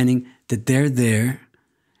understanding that they're there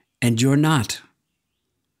and you're not.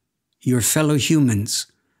 You're fellow humans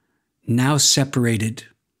now separated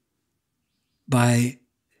by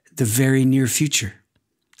the very near future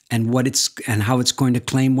and how it's going to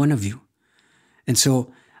claim one of you. And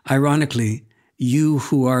so, ironically, you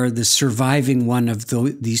who are the surviving one of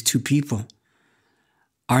these two people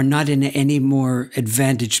are not in any more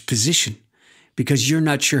advantaged position because you're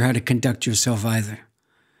not sure how to conduct yourself either.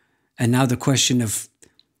 And now the question of,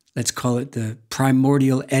 let's call it the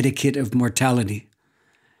primordial etiquette of mortality,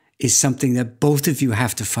 is something that both of you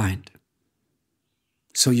have to find.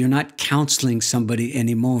 So you're not counseling somebody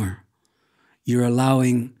anymore. You're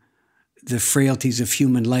allowing the frailties of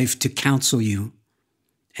human life to counsel you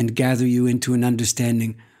and gather you into an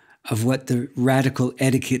understanding of what the radical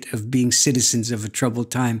etiquette of being citizens of a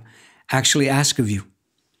troubled time actually ask of you.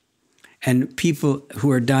 And people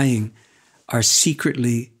who are dying are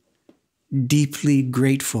secretly, deeply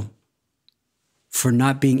grateful for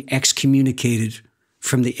not being excommunicated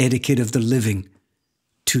from the etiquette of the living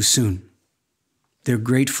too soon. They're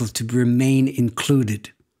grateful to remain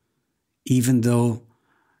included, even though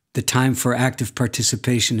the time for active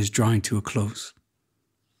participation is drawing to a close.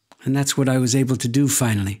 And that's what I was able to do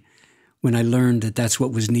finally, when I learned that that's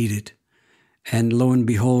what was needed. And lo and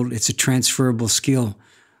behold, it's a transferable skill.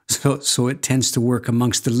 So it tends to work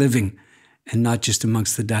amongst the living and not just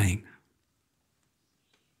amongst the dying.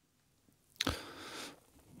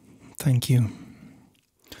 Thank you.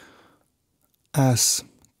 As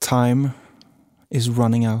time is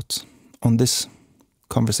running out on this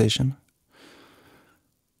conversation,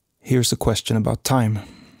 here's a question about time.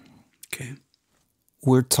 Okay.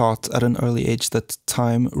 We're taught at an early age that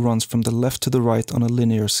time runs from the left to the right on a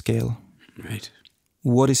linear scale. Right.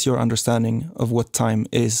 What is your understanding of what time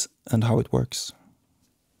is and how it works?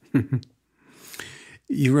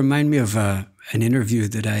 You remind me of an interview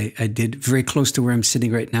that I did very close to where I'm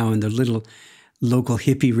sitting right now in the little local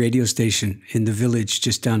hippie radio station in the village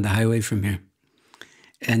just down the highway from here.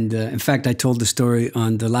 And in fact, I told the story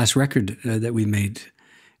on the last record that we made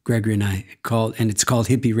Gregory and I, it's called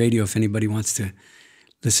Hippie Radio if anybody wants to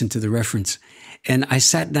listen to the reference. And I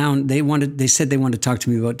sat down, they said they wanted to talk to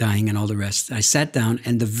me about dying and all the rest. I sat down,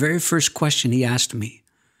 and the very first question he asked me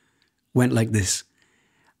went like this: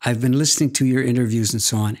 I've been listening to your interviews and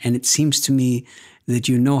so on, and it seems to me that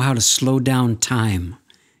you know how to slow down time.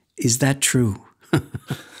 Is that true?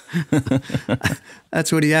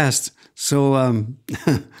 That's what he asked. So,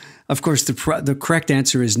 of course, the correct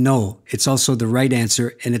answer is no. It's also the right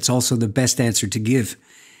answer, and it's also the best answer to give.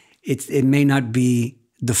 It may not be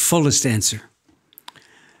the fullest answer.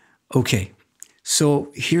 Okay,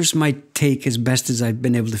 so here's my take as best as I've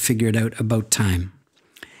been able to figure it out about time.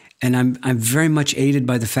 And I'm very much aided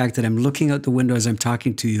by the fact that I'm looking out the window as I'm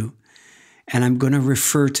talking to you, and I'm going to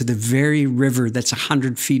refer to the very river that's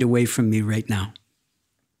 100 feet away from me right now.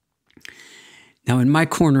 Now, in my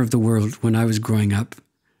corner of the world, when I was growing up,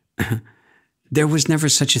 there was never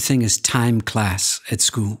such a thing as time class at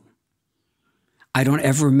school. I don't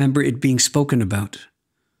ever remember it being spoken about.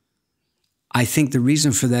 I think the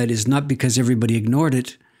reason for that is not because everybody ignored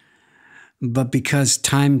it, but because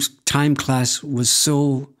time class was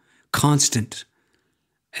so constant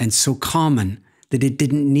and so common that it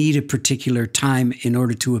didn't need a particular time in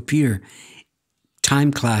order to appear.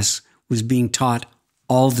 Time class was being taught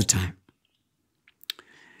all the time.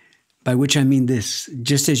 By which I mean this: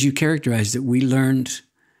 just as you characterized it, we learned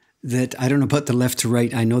that, I don't know about the left to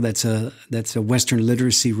right, I know that's a Western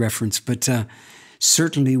literacy reference, but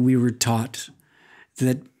certainly we were taught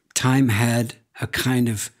that time had a kind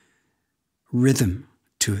of rhythm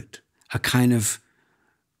to it, a kind of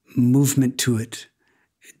movement to it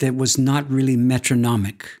that was not really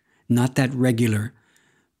metronomic, not that regular,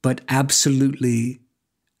 but absolutely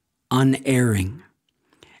unerring.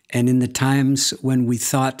 And in the times when we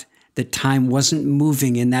thought that time wasn't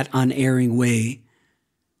moving in that unerring way,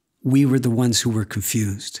 we were the ones who were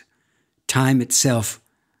confused. Time itself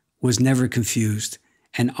was never confused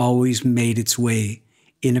and always made its way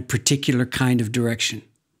in a particular kind of direction.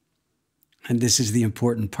 And this is the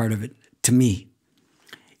important part of it to me.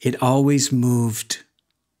 It always moved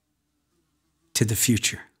to the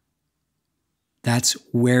future. That's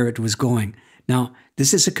where it was going. Now,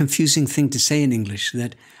 this is a confusing thing to say in English,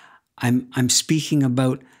 that I'm speaking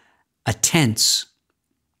about a tense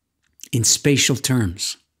in spatial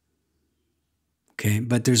terms. Okay,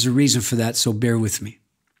 but there's a reason for that, so bear with me.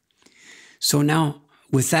 So now,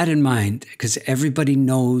 with that in mind, because everybody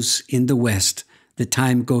knows in the West that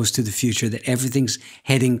time goes to the future, that everything's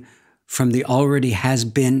heading from the already has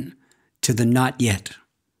been to the not yet.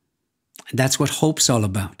 That's what hope's all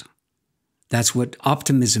about. That's what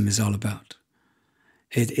optimism is all about.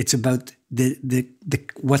 It's about the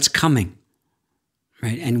what's coming,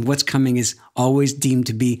 right? And what's coming is always deemed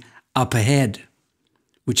to be up ahead,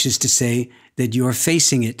 which is to say that you're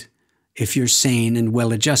facing it if you're sane and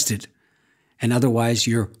well-adjusted. And otherwise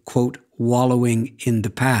you're, quote, wallowing in the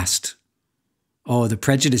past. Oh, the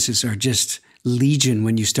prejudices are just legion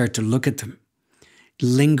when you start to look at them.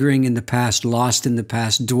 Lingering in the past, lost in the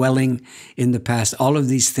past, dwelling in the past. All of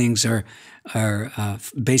these things are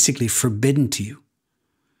basically forbidden to you.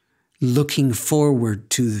 Looking forward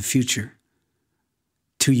to the future,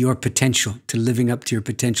 to your potential, to living up to your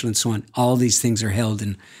potential and so on. All these things are held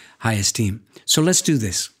in high esteem. So let's do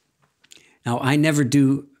this. Now, I never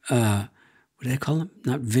do, what do I call them?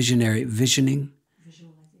 Not visionary, visioning?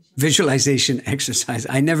 Visualization exercise.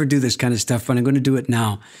 I never do this kind of stuff, but I'm going to do it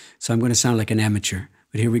now. So I'm going to sound like an amateur,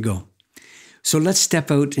 but here we go. So let's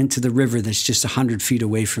step out into the river that's just 100 feet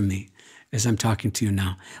away from me as I'm talking to you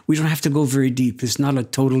now. We don't have to go very deep. It's not a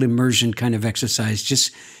total immersion kind of exercise.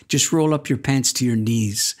 Just roll up your pants to your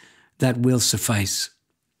knees. That will suffice.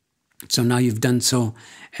 So now you've done so,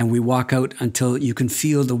 and we walk out until you can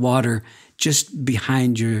feel the water just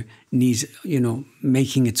behind your knees,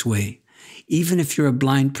 making its way. Even if you're a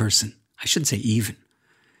blind person, I shouldn't say even.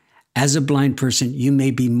 As a blind person, you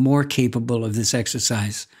may be more capable of this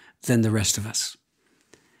exercise than the rest of us,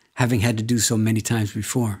 having had to do so many times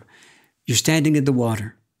before. You're standing in the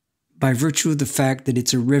water. By virtue of the fact that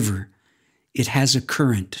it's a river, it has a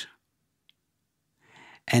current.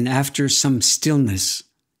 And after some stillness,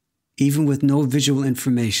 even with no visual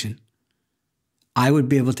information, I would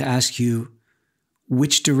be able to ask you,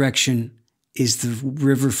 which direction is the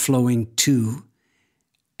river flowing to?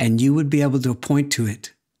 And you would be able to point to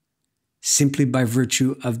it simply by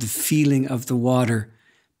virtue of the feeling of the water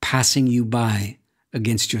passing you by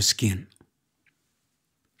against your skin.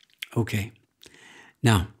 Okay.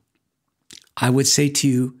 Now, I would say to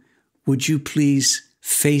you, would you please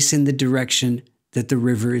face in the direction that the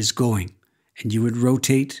river is going? And you would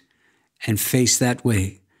rotate and face that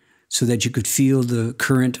way. so that you could feel the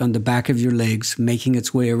current on the back of your legs making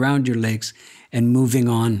its way around your legs and moving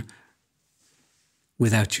on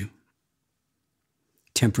without you,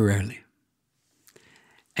 temporarily.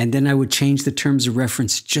 And then I would change the terms of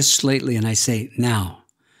reference just slightly, and I say, now,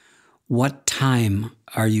 what time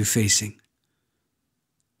are you facing?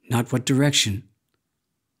 Not what direction,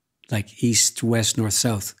 like east, west, north,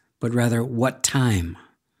 south, but rather what time,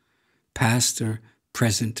 past or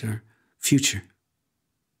present or future.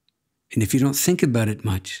 And if you don't think about it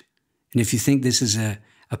much, and if you think this is a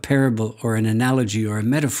parable or an analogy or a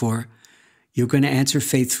metaphor, you're going to answer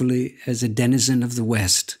faithfully as a denizen of the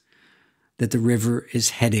West that the river is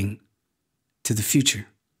heading to the future.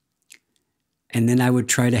 And then I would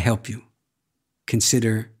try to help you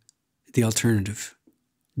consider the alternative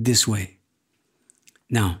this way.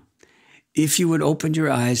 Now, if you would open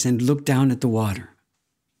your eyes and look down at the water,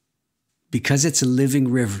 because it's a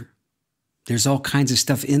living river, there's all kinds of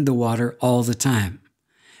stuff in the water all the time.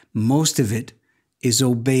 Most of it is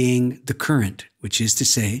obeying the current, which is to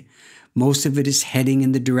say, most of it is heading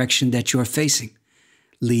in the direction that you're facing.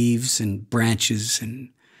 Leaves and branches and,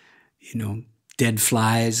 dead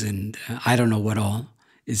flies and I don't know what all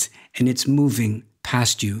is. And it's moving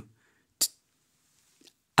past you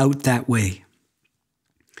out that way.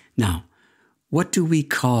 Now, what do we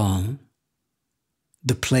call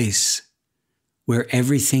the place where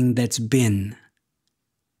everything that's been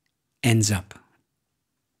ends up?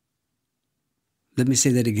 Let me say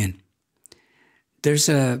that again. There's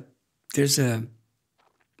a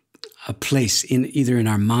place either in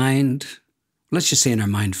our mind, let's just say in our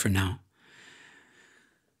mind for now.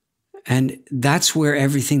 And that's where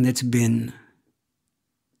everything that's been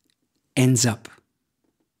ends up.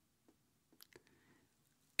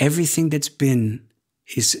 Everything that's been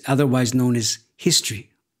is otherwise known as history.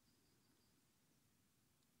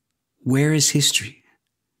 Where is history?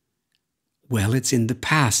 Well, it's in the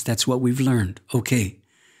past. That's what we've learned. Okay,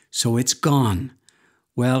 so it's gone.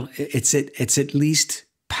 Well, it's at least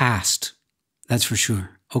past. That's for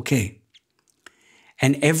sure. Okay.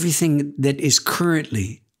 And everything that is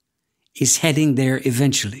currently is heading there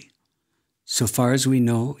eventually. So far as we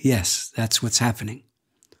know, yes, that's what's happening.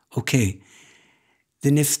 Okay.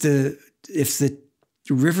 Then if the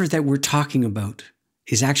river that we're talking about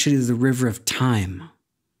is actually the river of time,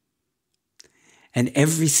 and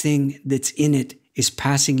everything that's in it is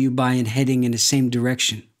passing you by and heading in the same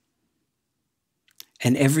direction,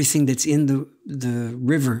 and everything that's in the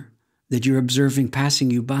river that you're observing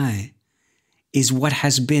passing you by is what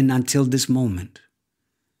has been until this moment.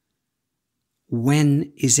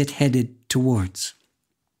 When is it headed towards?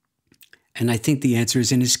 And I think the answer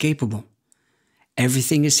is inescapable.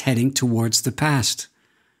 Everything is heading towards the past.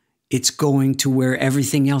 It's going to where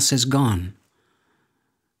everything else has gone,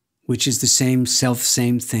 which is the same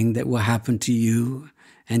thing that will happen to you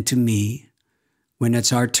and to me when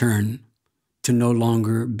it's our turn to no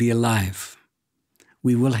longer be alive.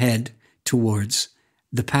 We will head towards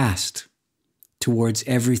the past, towards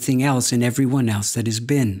everything else and everyone else that has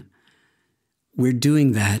been. We're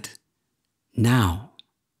doing that now.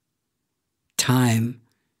 Time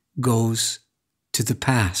goes to the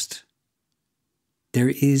past. There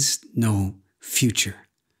is no future.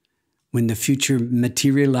 When the future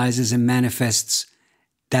materializes and manifests,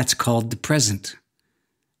 that's called the present.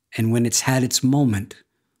 And when it's had its moment,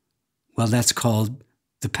 well, that's called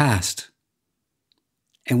the past.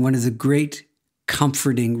 And one of the great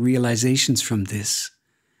comforting realizations from this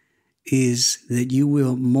is that you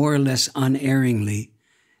will more or less unerringly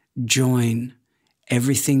join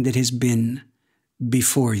everything that has been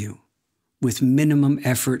before you with minimum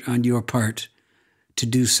effort on your part to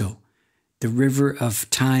do so. The river of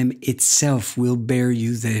time itself will bear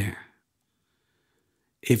you there.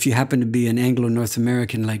 If you happen to be an Anglo-North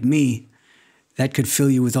American like me, that could fill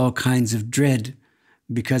you with all kinds of dread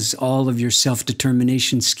because all of your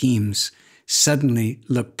self-determination schemes suddenly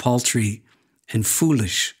look paltry and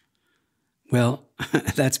foolish. Well,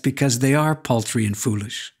 that's because they are paltry and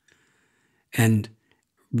foolish. And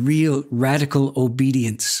real radical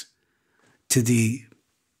obedience to the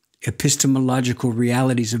epistemological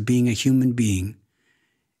realities of being a human being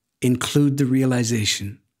include the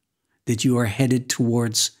realization that you are headed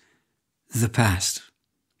towards the past.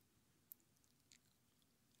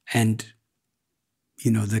 And,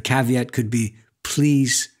 the caveat could be,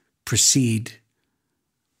 please proceed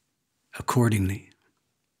accordingly.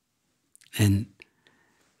 And,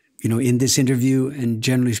 in this interview, and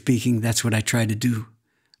generally speaking, that's what I try to do.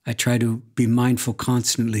 I try to be mindful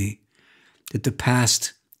constantly that the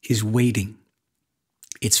past is waiting.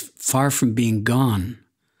 It's far from being gone.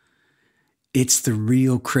 It's the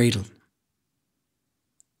real cradle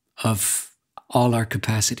of all our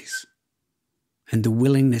capacities. And the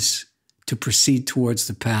willingness to proceed towards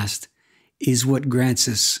the past is what grants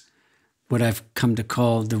us what I've come to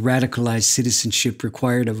call the radicalized citizenship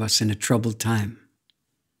required of us in a troubled time.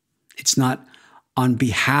 It's not on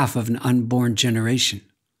behalf of an unborn generation.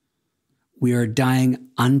 We are dying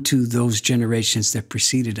unto those generations that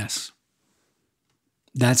preceded us.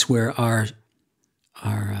 That's where our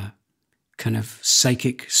kind of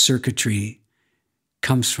psychic circuitry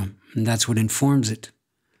comes from, and that's what informs it.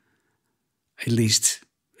 At least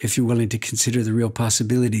if you're willing to consider the real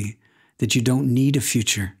possibility that you don't need a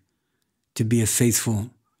future to be a faithful,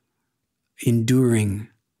 enduring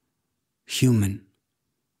human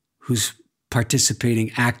who's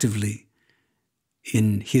participating actively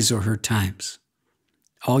in his or her times.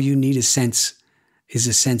 All you need is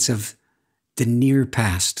a sense of the near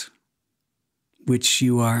past, which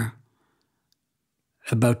you are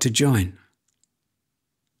about to join.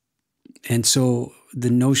 And so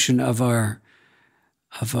the notion of the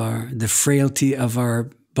frailty of our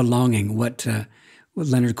belonging, what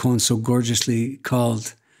Leonard Cohen so gorgeously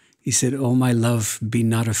called, he said, "Oh, my love, be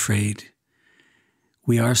not afraid.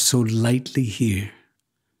 We are so lightly here.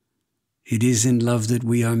 It is in love that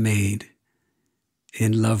we are made.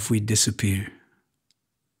 In love we disappear."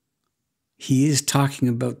 He is talking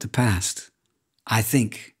about the past, I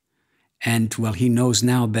think. And, well, he knows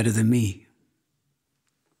now better than me.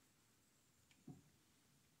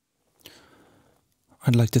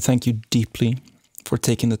 I'd like to thank you deeply for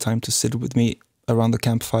taking the time to sit with me around the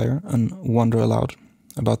campfire and wonder aloud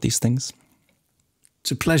about these things.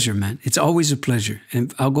 It's a pleasure, man. It's always a pleasure.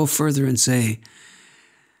 And I'll go further and say,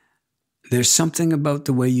 there's something about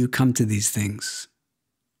the way you come to these things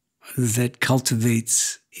that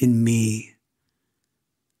cultivates in me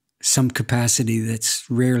some capacity that's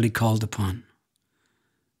rarely called upon.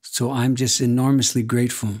 So I'm just enormously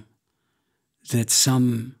grateful that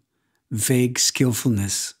some vague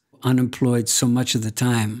skillfulness, unemployed so much of the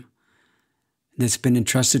time, that's been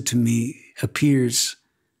entrusted to me appears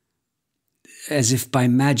as if by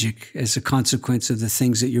magic as a consequence of the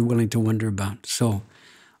things that you're willing to wonder about. So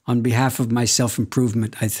on behalf of my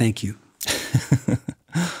self-improvement, I thank you.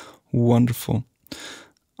 Wonderful.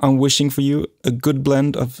 I'm wishing for you a good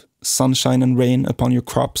blend of sunshine and rain upon your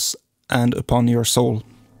crops and upon your soul.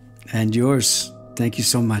 And yours. Thank you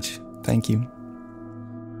so much. Thank you.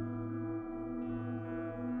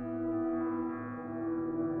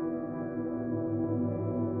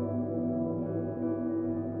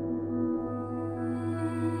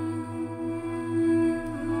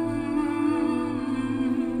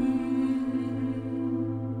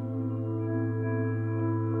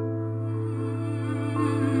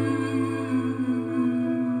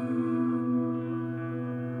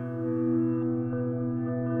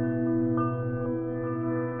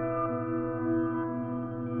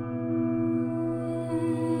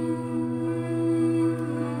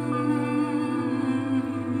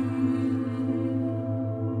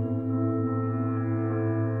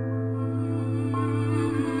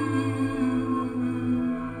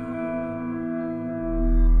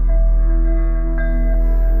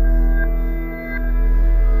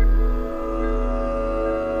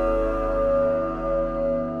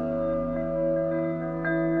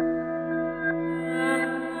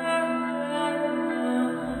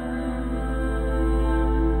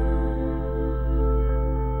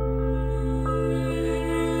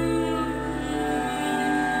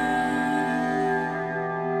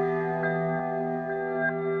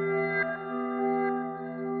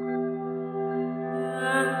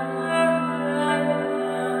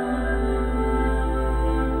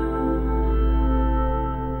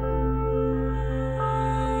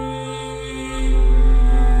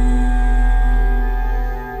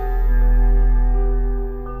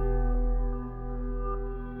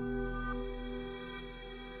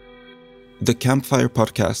 The Campfire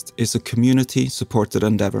Podcast is a community-supported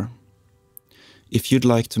endeavor. If you'd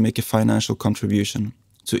like to make a financial contribution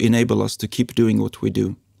to enable us to keep doing what we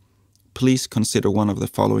do, please consider one of the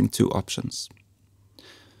following two options.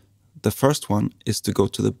 The first one is to go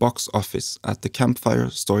to the box office at the Campfire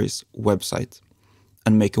Stories website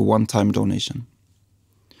and make a one-time donation.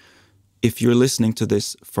 If you're listening to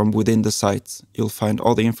this from within the site, you'll find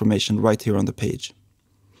all the information right here on the page.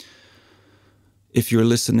 If you're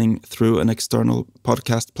listening through an external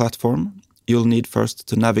podcast platform, you'll need first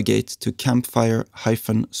to navigate to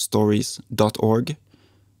campfire-stories.org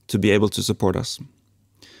to be able to support us.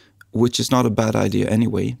 Which is not a bad idea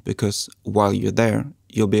anyway, because while you're there,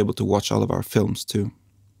 you'll be able to watch all of our films too.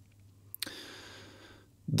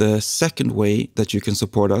 The second way that you can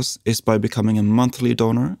support us is by becoming a monthly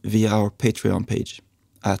donor via our Patreon page.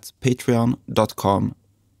 at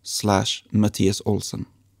patreon.com/Mattias Olsson.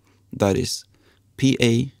 That is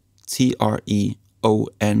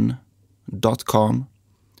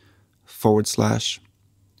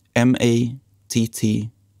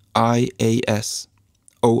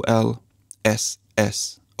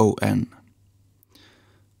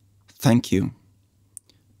Thank you.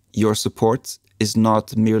 Your support is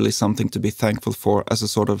not merely something to be thankful for as a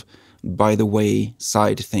sort of by-the-way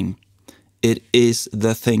side thing. It is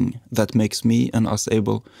the thing that makes me and us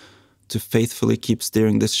able to faithfully keep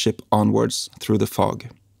steering this ship onwards through the fog.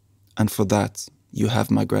 And for that, you have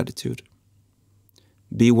my gratitude.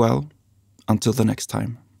 Be well until the next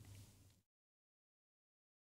time.